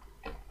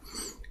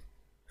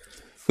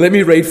 Let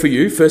me read for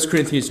you 1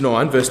 Corinthians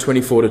 9 verse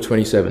 24 to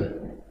 27.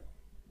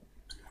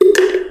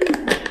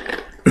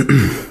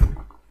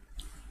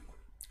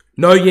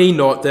 Know ye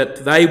not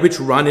that they which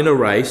run in a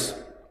race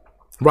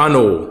run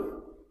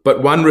all,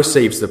 but one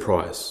receives the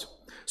prize?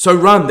 So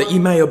run that ye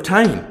may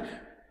obtain.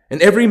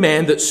 And every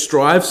man that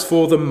strives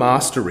for the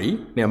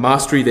mastery, now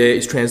mastery there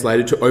is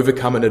translated to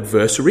overcome an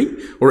adversary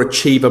or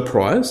achieve a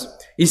prize,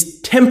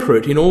 is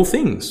temperate in all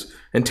things.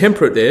 And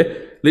temperate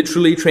there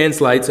literally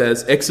translates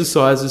as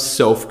exercises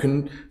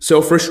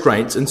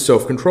self-restraints and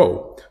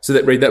self-control.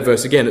 So read that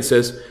verse again. It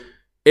says,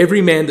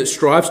 every man that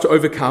strives to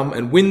overcome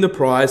and win the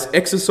prize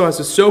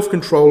exercises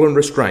self-control and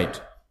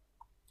restraint.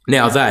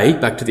 Now they,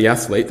 back to the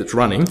athlete that's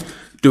running,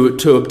 do it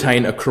to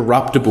obtain a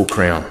corruptible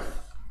crown.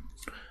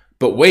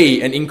 But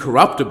we, an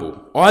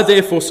incorruptible. I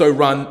therefore so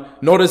run,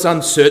 not as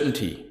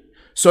uncertainty.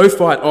 So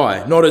fight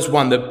I, not as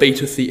one that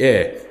beateth the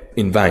air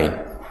in vain.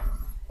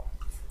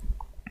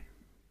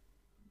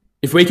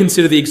 If we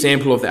consider the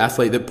example of the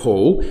athlete that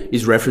Paul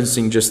is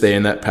referencing just there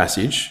in that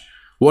passage,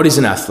 what is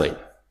an athlete?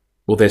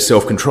 Well, they're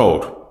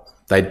self-controlled.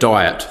 They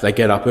diet, they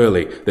get up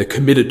early, they're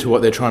committed to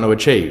what they're trying to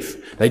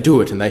achieve. They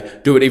do it, and they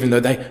do it even though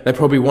they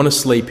probably want to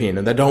sleep in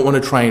and they don't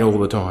want to train all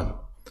the time.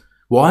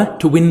 Why?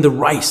 To win the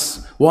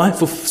race. Why?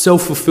 For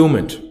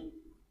self-fulfillment.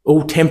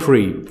 All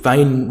temporary,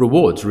 vain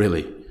rewards,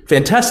 really.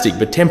 Fantastic,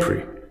 but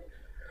temporary.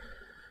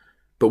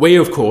 But we,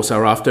 of course,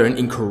 are after an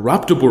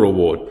incorruptible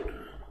reward.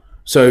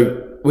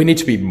 So we need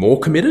to be more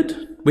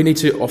committed. We need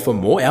to offer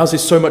more. Ours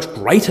is so much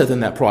greater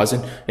than that prize.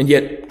 And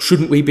yet,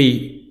 shouldn't we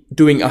be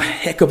doing a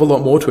heck of a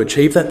lot more to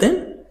achieve that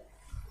then?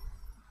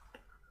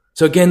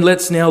 So again,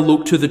 let's now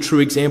look to the true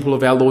example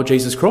of our Lord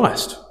Jesus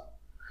Christ.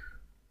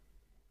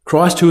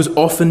 Christ who was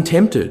often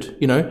tempted,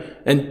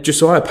 and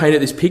Josiah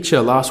painted this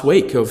picture last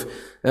week of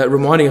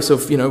reminding us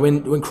of,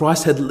 when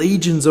Christ had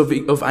legions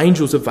of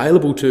angels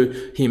available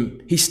to him,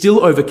 he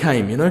still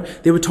overcame,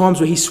 There were times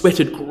where he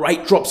sweated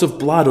great drops of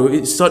blood, or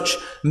it's such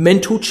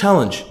mental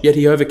challenge, yet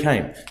he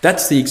overcame.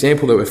 That's the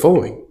example that we're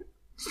following.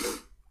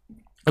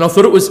 And I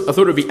thought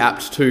it would be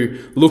apt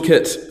to look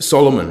at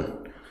Solomon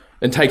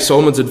and take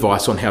Solomon's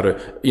advice on how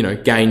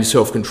to, gain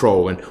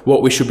self-control and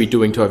what we should be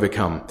doing to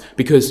overcome.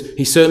 Because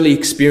he certainly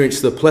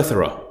experienced the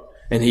plethora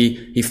and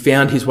he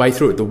found his way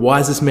through it, the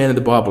wisest man in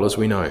the Bible, as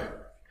we know.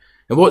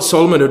 And what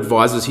Solomon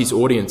advises his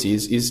audience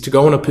is to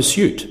go on a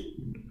pursuit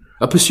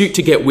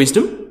to get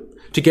wisdom,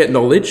 to get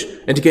knowledge,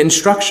 and to get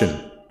instruction.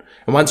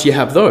 And once you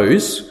have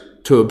those,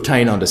 to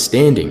obtain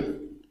understanding.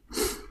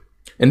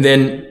 And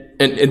then,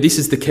 and this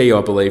is the key,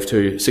 I believe,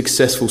 to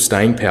successful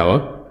staying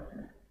power,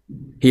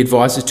 he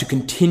advises to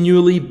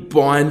continually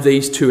bind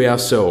these to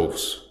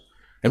ourselves.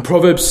 In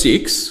Proverbs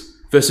 6,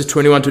 verses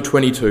 21 to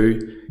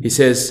 22, he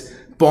says,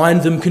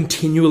 bind them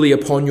continually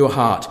upon your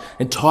heart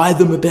and tie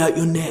them about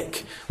your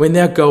neck. When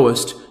thou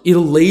goest,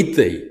 it'll lead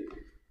thee.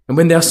 And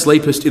when thou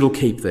sleepest, it'll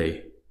keep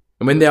thee.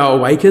 And when thou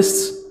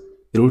awakest,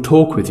 it'll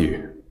talk with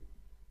you.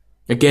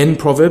 Again,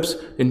 Proverbs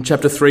in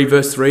chapter 3,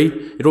 verse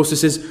 3, it also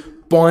says,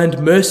 bind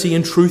mercy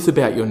and truth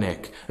about your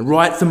neck and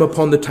write them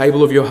upon the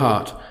table of your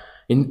heart.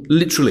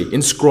 Literally,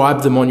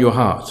 inscribe them on your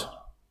heart.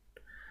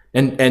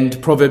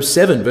 And Proverbs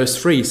 7,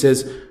 verse 3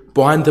 says,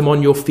 bind them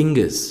on your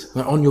fingers,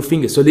 on your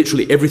fingers. So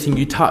literally everything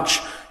you touch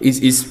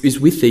is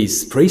with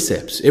these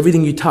precepts.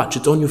 Everything you touch,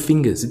 it's on your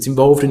fingers. It's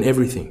involved in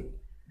everything.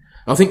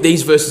 I think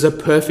these verses are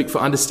perfect for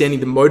understanding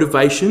the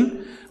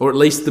motivation, or at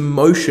least the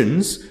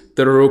motions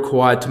that are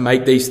required to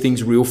make these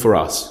things real for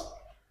us.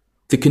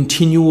 The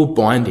continual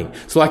binding.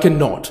 It's like a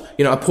knot,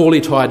 a poorly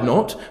tied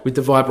knot with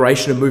the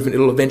vibration of movement,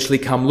 it'll eventually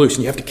come loose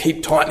and you have to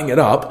keep tightening it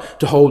up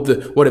to hold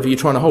whatever you're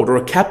trying to hold, or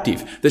a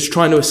captive that's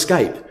trying to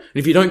escape. And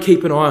if you don't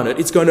keep an eye on it,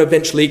 it's going to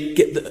eventually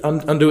get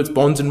undo its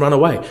bonds and run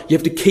away. You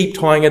have to keep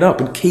tying it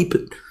up and keep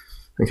it.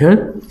 Okay?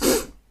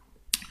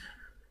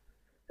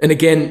 And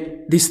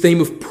again, this theme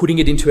of putting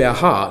it into our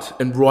heart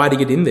and writing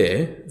it in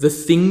there, the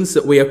things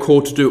that we are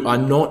called to do are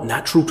not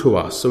natural to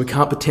us, so we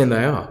can't pretend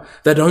they are.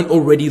 They don't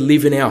already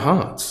live in our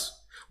hearts.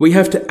 We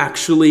have to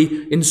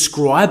actually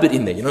inscribe it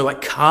in there,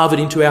 like carve it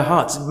into our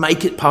hearts,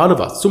 make it part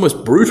of us. It's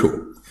almost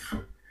brutal.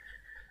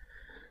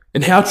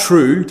 And how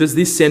true does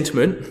this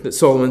sentiment that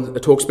Solomon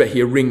talks about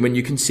here ring when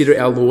you consider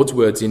our Lord's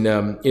words in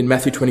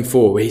Matthew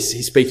 24, where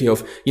he's speaking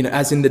of,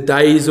 as in the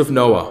days of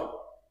Noah,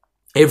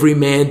 every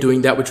man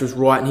doing that which was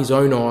right in his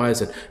own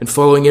eyes and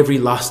following every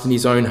lust in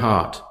his own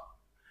heart.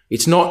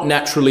 It's not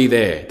naturally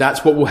there.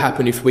 That's what will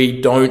happen if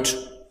we don't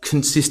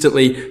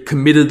consistently,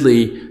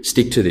 committedly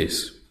stick to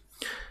this.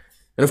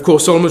 And of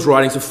course, Solomon's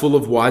writings are full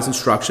of wise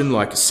instruction,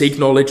 like seek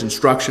knowledge,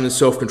 instruction, and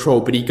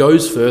self-control, but he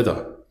goes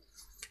further.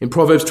 In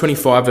Proverbs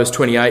 25, verse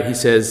 28, he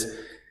says,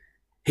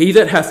 "He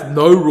that hath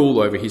no rule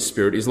over his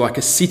spirit is like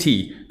a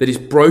city that is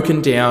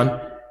broken down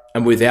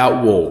and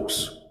without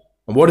walls."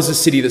 And what is a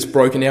city that's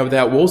broken down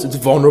without walls? It's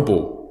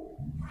vulnerable.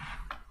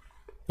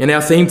 And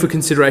our theme for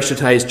consideration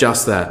today is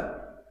just that.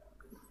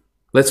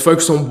 Let's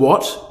focus on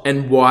what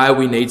and why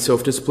we need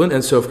self-discipline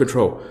and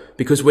self-control.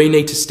 Because we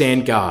need to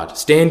stand guard.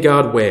 Stand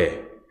guard where?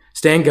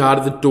 Stand guard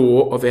at the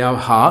door of our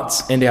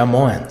hearts and our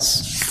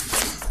minds.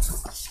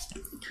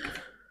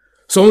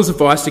 Solomon's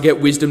advice to get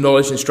wisdom,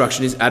 knowledge, and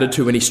instruction is added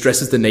to when he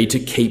stresses the need to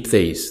keep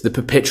these, the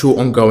perpetual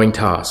ongoing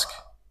task.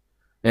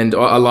 And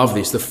I love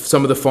this.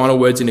 Some of the final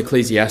words in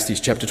Ecclesiastes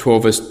chapter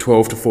 12, verse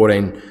 12 to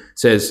 14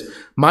 says,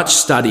 "Much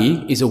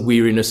study is a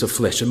weariness of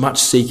flesh, and much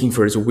seeking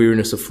for it is a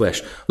weariness of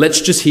flesh." Let's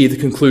just hear the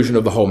conclusion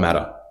of the whole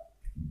matter.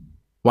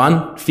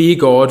 1, fear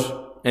God,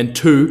 and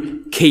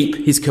 2,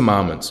 keep his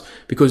commandments,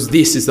 because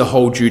this is the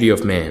whole duty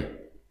of man.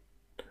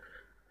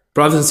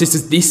 Brothers and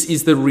sisters, this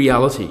is the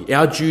reality,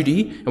 our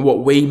duty and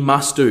what we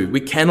must do. We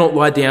cannot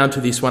lie down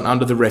to this one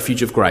under the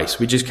refuge of grace.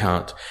 We just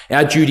can't.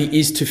 Our duty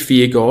is to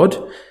fear God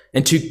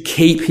and to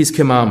keep his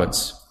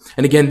commandments.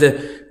 And again,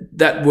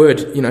 that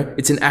word,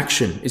 it's an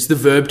action. It's the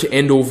verb to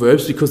end all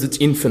verbs because it's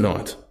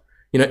infinite.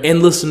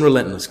 Endless and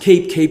relentless.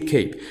 Keep.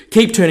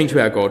 Keep turning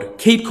to our God.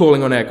 Keep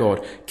calling on our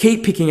God.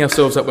 Keep picking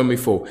ourselves up when we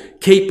fall.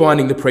 Keep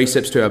binding the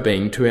precepts to our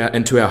being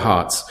and to our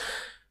hearts.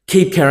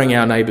 Keep carrying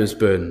our neighbour's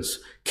burdens.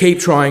 Keep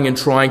trying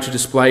to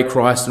display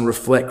Christ and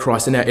reflect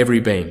Christ in our every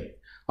being.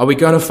 Are we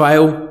going to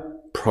fail?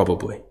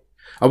 Probably.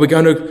 Are we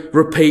going to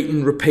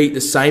repeat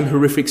the same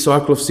horrific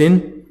cycle of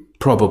sin?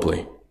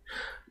 Probably.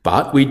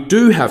 But we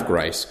do have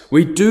grace.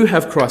 We do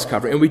have Christ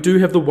covering, and we do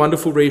have the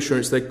wonderful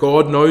reassurance that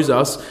God knows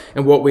us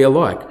and what we are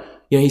like.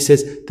 He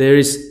says there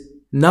is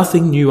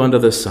nothing new under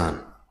the sun.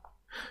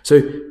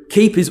 So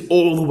keep is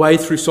all the way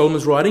through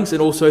Solomon's writings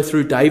and also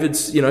through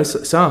David's,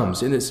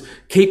 Psalms. And it's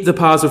keep the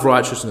paths of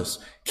righteousness.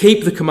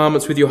 Keep the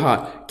commandments with your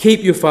heart.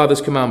 Keep your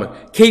father's commandment.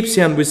 Keep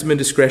sound wisdom and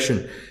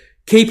discretion.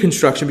 Keep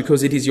instruction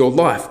because it is your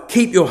life.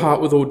 Keep your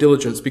heart with all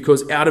diligence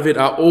because out of it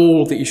are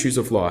all the issues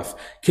of life.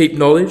 Keep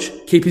knowledge.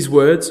 Keep his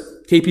words.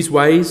 Keep his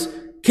ways.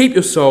 Keep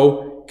your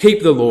soul.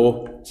 Keep the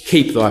law.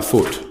 Keep thy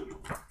foot.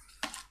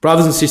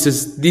 Brothers and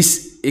sisters,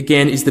 this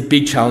again is the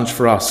big challenge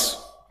for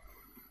us.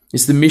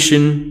 It's the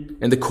mission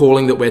and the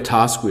calling that we're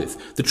tasked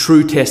with. The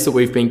true test that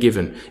we've been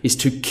given is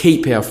to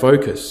keep our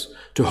focus,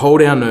 to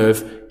hold our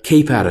nerve,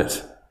 keep at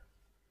it,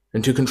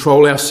 and to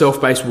control our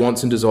self-based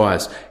wants and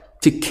desires,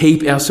 to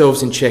keep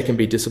ourselves in check and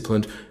be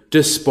disciplined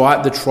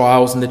despite the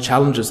trials and the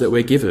challenges that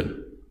we're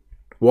given.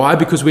 Why?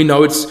 Because we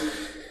know it's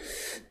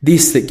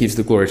this that gives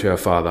the glory to our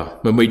Father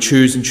when we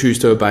choose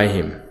to obey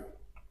him.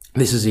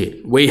 This is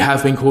it. We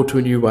have been called to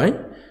a new way,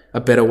 a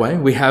better way.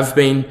 We have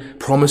been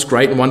promised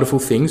great and wonderful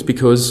things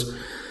because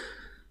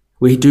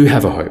we do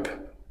have a hope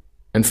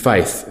and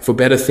faith for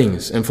better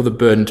things and for the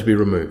burden to be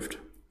removed.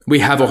 We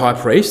have a high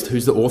priest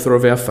who's the author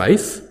of our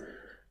faith.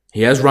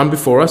 He has run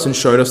before us and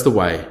showed us the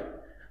way.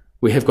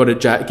 We have got a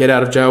get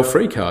out of jail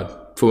free card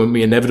for when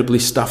we inevitably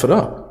stuff it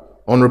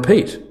up on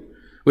repeat.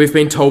 We've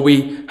been told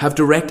we have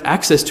direct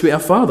access to our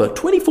Father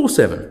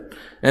 24/7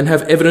 and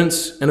have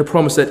evidence and a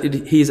promise that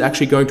he is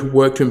actually going to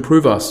work to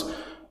improve us,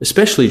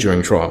 especially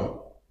during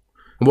trial.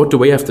 And what do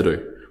we have to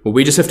do? Well,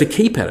 we just have to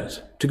keep at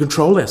it, to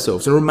control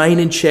ourselves and remain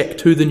in check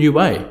to the new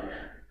way.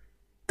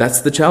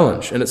 That's the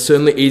challenge. And it's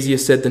certainly easier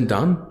said than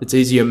done. It's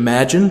easier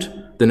imagined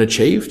than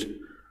achieved.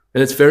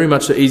 And it's very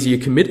much easier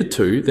committed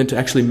to than to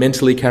actually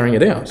mentally carrying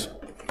it out.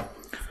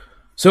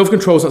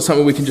 Self-control is not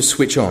something we can just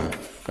switch on,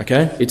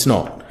 okay? It's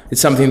not. It's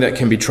something that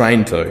can be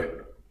trained though.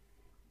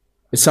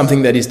 It's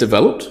something that is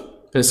developed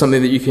and it's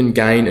something that you can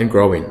gain and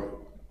grow in.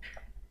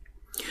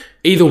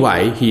 Either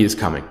way, he is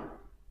coming.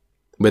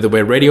 Whether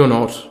we're ready or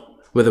not,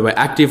 whether we're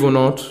active or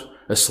not,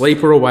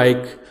 asleep or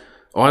awake,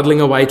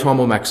 idling away time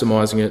or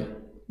maximising it,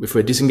 if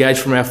we're disengaged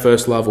from our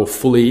first love or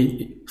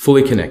fully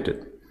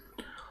connected.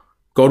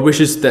 God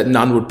wishes that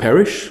none would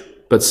perish,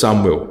 but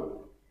some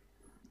will.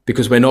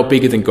 Because we're not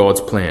bigger than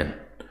God's plan.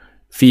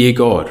 Fear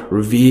God,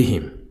 revere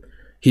him.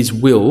 His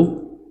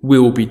will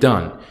be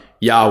done.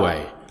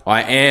 Yahweh,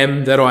 I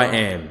am that I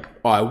am.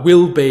 I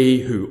will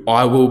be who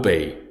I will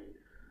be.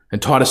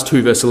 And Titus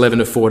 2 verse 11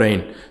 to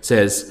 14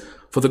 says,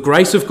 For the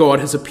grace of God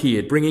has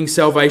appeared, bringing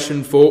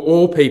salvation for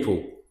all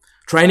people,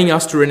 training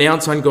us to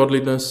renounce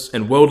ungodliness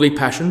and worldly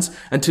passions,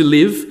 and to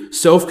live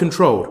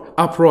self-controlled,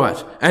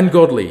 upright, and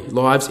godly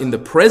lives in the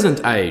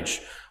present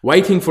age,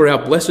 waiting for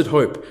our blessed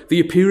hope, the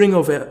appearing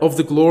of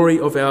the glory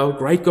of our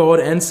great God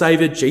and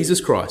Saviour Jesus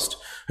Christ,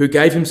 who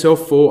gave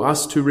himself for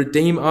us to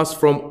redeem us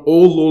from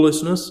all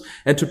lawlessness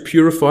and to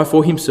purify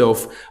for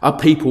himself a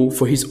people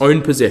for his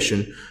own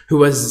possession,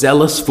 who are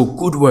zealous for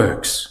good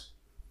works.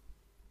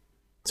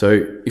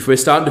 So if we're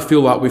starting to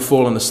feel like we've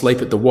fallen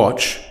asleep at the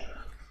watch,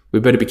 we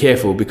better be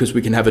careful, because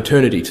we can have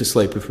eternity to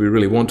sleep if we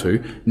really want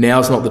to.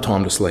 Now's not the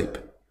time to sleep.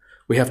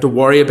 We have to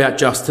worry about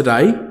just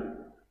today,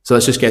 so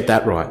let's just get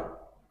that right.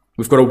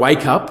 We've got to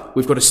wake up,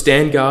 we've got to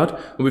stand guard,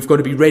 and we've got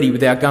to be ready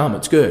with our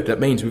garments girded. That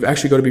means we've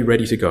actually got to be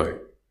ready to go.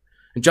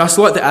 And just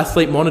like the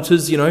athlete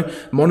monitors,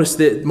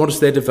 monitor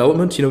their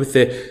development, with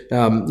their,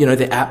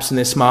 their apps and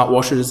their smart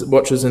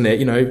watches and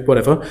their,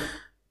 whatever,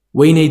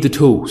 we need the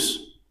tools,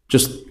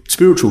 just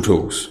spiritual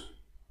tools.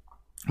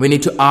 We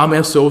need to arm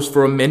ourselves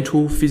for a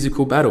mental,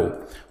 physical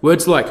battle.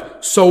 Words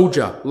like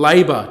soldier,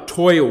 labour,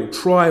 toil,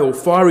 trial,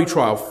 fiery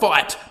trial,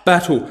 fight,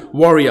 battle,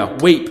 warrior,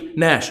 weep,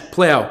 gnash,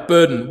 plough,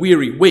 burden,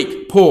 weary,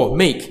 weak, poor,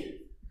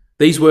 meek.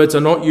 These words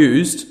are not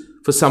used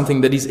for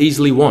something that is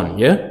easily won,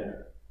 yeah?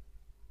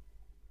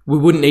 We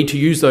wouldn't need to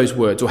use those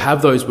words or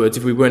have those words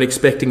if we weren't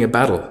expecting a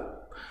battle.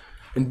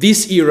 And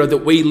this era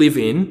that we live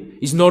in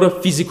is not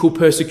a physical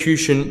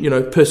persecution,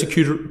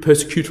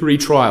 persecutory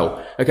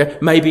trial, okay?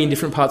 Maybe in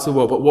different parts of the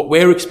world, but what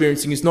we're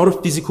experiencing is not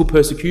a physical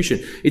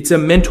persecution. It's a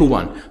mental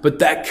one, but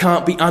that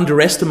can't be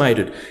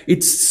underestimated.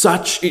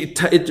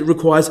 It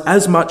requires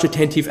as much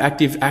attentive,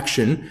 active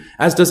action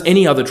as does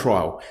any other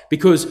trial,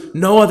 because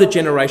no other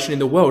generation in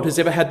the world has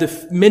ever had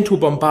the mental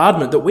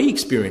bombardment that we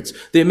experience.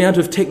 The amount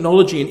of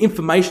technology and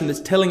information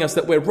that's telling us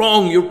that we're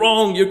wrong, you're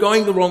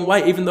going the wrong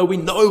way, even though we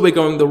know we're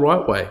going the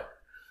right way.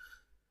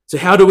 So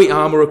how do we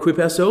arm or equip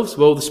ourselves?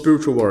 Well, the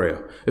spiritual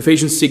warrior.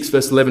 Ephesians 6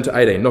 verse 11 to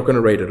 18. Not going to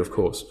read it, of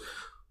course.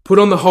 Put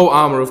on the whole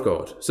armour of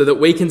God so that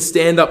we can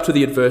stand up to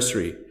the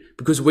adversary,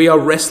 because we are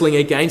wrestling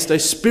against a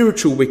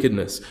spiritual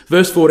wickedness.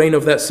 Verse 14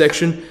 of that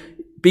section,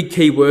 big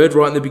key word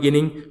right in the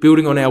beginning,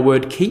 building on our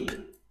word keep,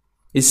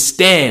 is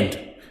stand.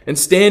 And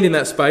stand in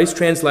that space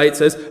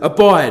translates as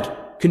abide,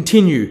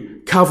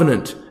 continue,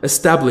 covenant,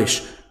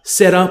 establish,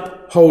 set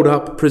up, hold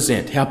up,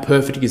 present. How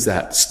perfect is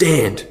that?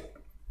 Stand.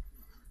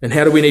 And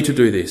how do we need to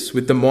do this?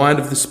 With the mind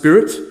of the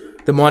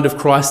Spirit, the mind of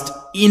Christ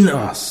in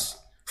us.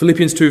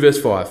 Philippians 2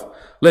 verse 5.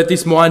 Let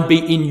this mind be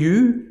in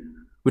you,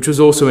 which was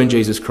also in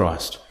Jesus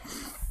Christ.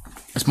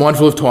 It's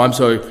mindful of time,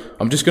 so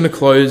I'm just going to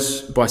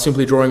close by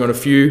simply drawing on a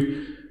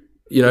few,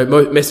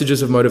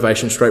 messages of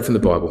motivation straight from the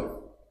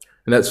Bible.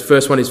 And that's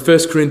first one is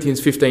 1 Corinthians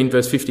 15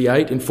 verse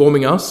 58,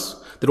 informing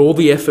us that all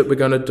the effort we're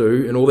going to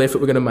do and all the effort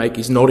we're going to make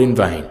is not in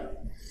vain.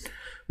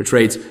 Which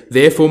reads,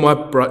 Therefore,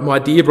 my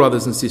dear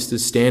brothers and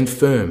sisters, stand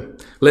firm.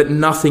 Let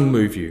nothing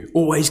move you.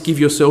 Always give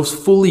yourselves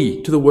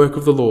fully to the work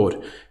of the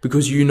Lord,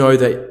 because you know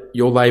that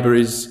your labour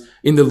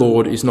in the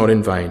Lord is not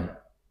in vain.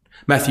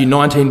 Matthew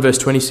 19 verse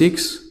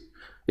 26,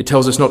 it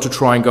tells us not to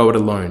try and go it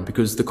alone,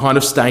 because the kind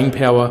of staying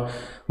power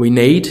we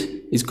need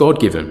is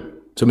God-given.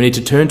 So we need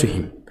to turn to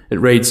him. It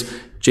reads,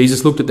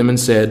 Jesus looked at them and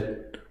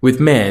said, With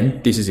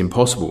man this is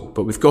impossible,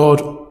 but with God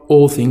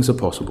all things are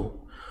possible.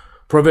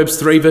 Proverbs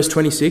 3 verse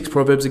 26,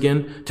 Proverbs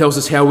again, tells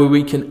us how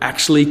we can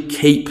actually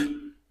keep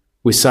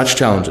with such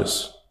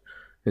challenges.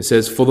 It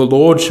says, For the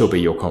Lord shall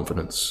be your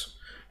confidence,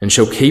 and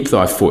shall keep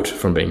thy foot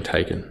from being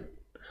taken.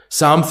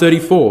 Psalm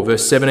 34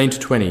 verse 17 to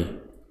 20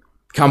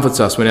 comforts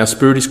us when our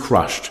spirit is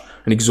crushed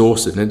and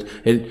exhausted, and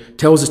it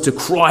tells us to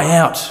cry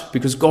out,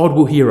 because God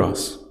will hear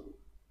us.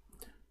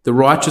 The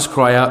righteous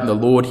cry out, and the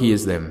Lord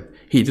hears them.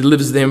 He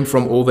delivers them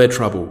from all their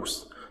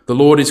troubles. The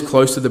Lord is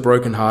close to the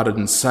brokenhearted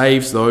and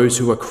saves those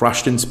who are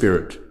crushed in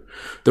spirit.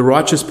 The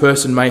righteous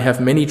person may have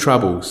many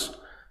troubles,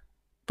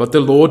 but the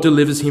Lord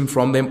delivers him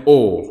from them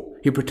all.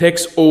 He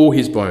protects all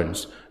his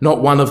bones.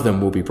 Not one of them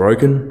will be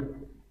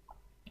broken.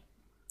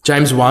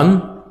 James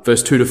 1,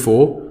 verse 2 to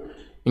 4,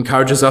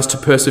 encourages us to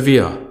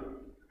persevere,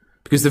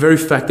 because the very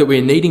fact that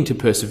we're needing to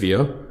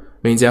persevere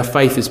means our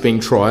faith is being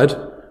tried,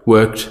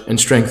 worked, and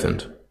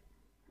strengthened.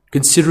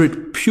 Consider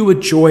it pure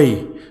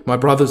joy, my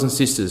brothers and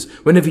sisters,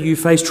 whenever you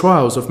face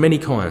trials of many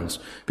kinds,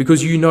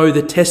 because you know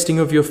the testing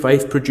of your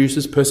faith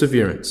produces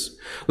perseverance.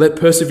 Let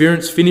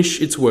perseverance finish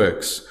its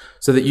works,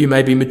 so that you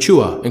may be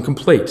mature and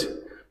complete,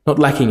 not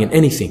lacking in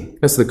anything.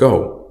 That's the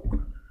goal.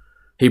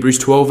 Hebrews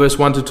 12 verse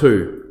 1 to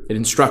 2, it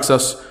instructs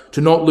us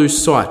to not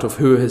lose sight of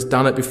who has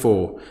done it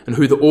before and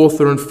who the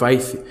author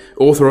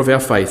of our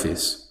faith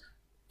is,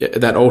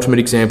 that ultimate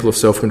example of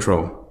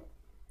self-control.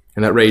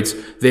 And that reads,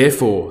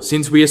 "Therefore,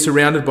 since we are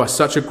surrounded by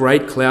such a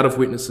great cloud of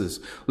witnesses,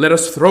 let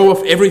us throw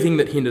off everything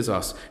that hinders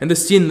us and the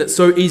sin that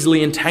so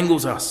easily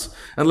entangles us,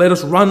 and let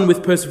us run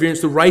with perseverance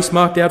the race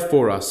marked out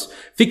for us,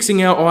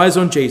 fixing our eyes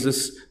on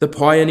Jesus, the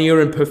pioneer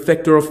and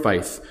perfecter of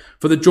faith.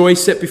 For the joy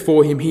set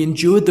before him, he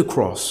endured the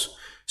cross,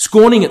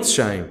 scorning its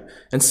shame,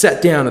 and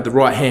sat down at the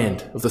right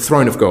hand of the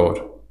throne of God."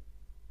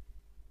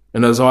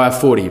 And Isaiah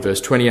 40 verse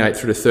 28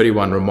 through to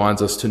 31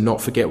 reminds us to not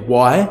forget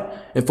why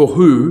and for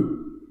who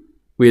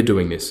we are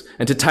doing this,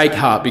 and to take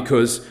heart,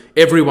 because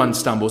everyone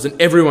stumbles and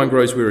everyone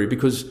grows weary,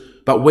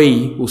 but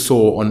we will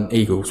soar on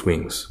eagle's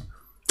wings.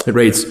 It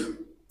reads,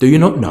 "Do you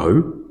not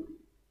know?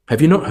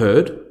 Have you not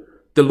heard?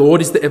 The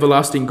Lord is the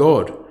everlasting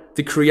God,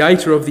 the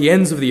creator of the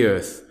ends of the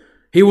earth.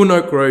 He will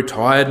not grow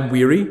tired and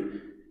weary,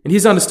 and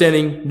his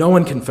understanding no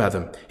one can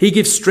fathom. He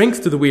gives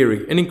strength to the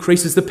weary and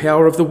increases the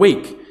power of the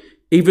weak.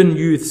 Even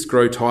youths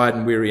grow tired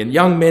and weary, and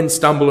young men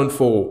stumble and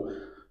fall.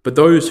 But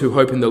those who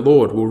hope in the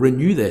Lord will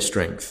renew their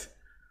strength.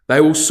 They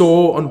will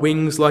soar on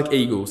wings like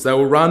eagles. They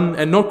will run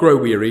and not grow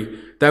weary.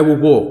 They will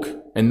walk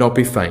and not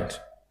be faint."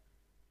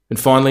 And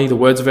finally, the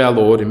words of our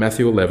Lord in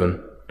Matthew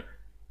 11,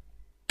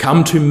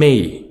 "Come to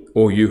me,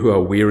 all you who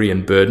are weary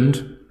and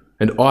burdened,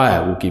 and I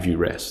will give you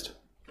rest."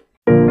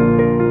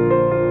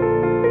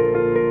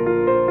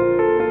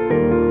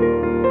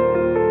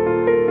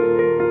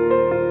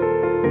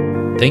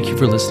 Thank you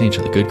for listening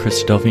to the Good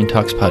Christadelphian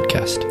Talks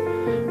podcast.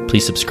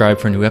 Please subscribe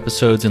for new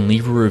episodes and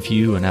leave a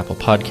review on Apple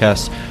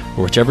Podcasts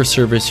or whichever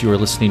service you are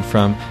listening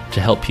from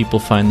to help people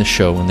find the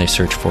show when they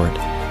search for it.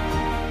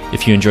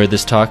 If you enjoyed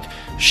this talk,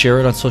 share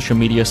it on social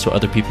media so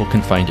other people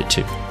can find it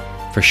too.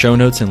 For show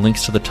notes and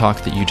links to the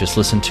talk that you just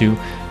listened to,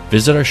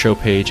 visit our show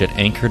page at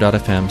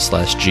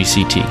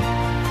anchor.fm/GCT.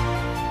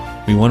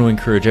 We want to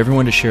encourage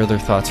everyone to share their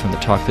thoughts from the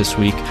talk this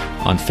week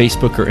on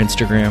Facebook or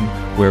Instagram,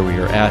 where we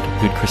are at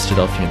Good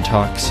Christadelphian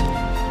Talks,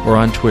 or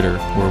on Twitter,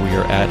 where we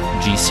are at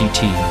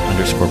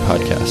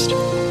GCT_podcast.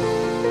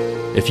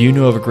 If you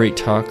know of a great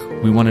talk,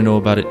 we want to know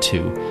about it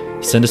too.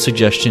 Send a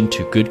suggestion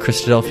to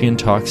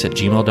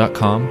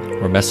goodchristadelphiantalks@gmail.com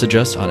or message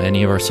us on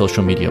any of our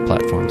social media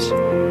platforms.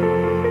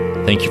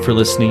 Thank you for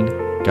listening,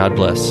 God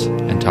bless,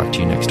 and talk to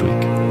you next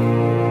week.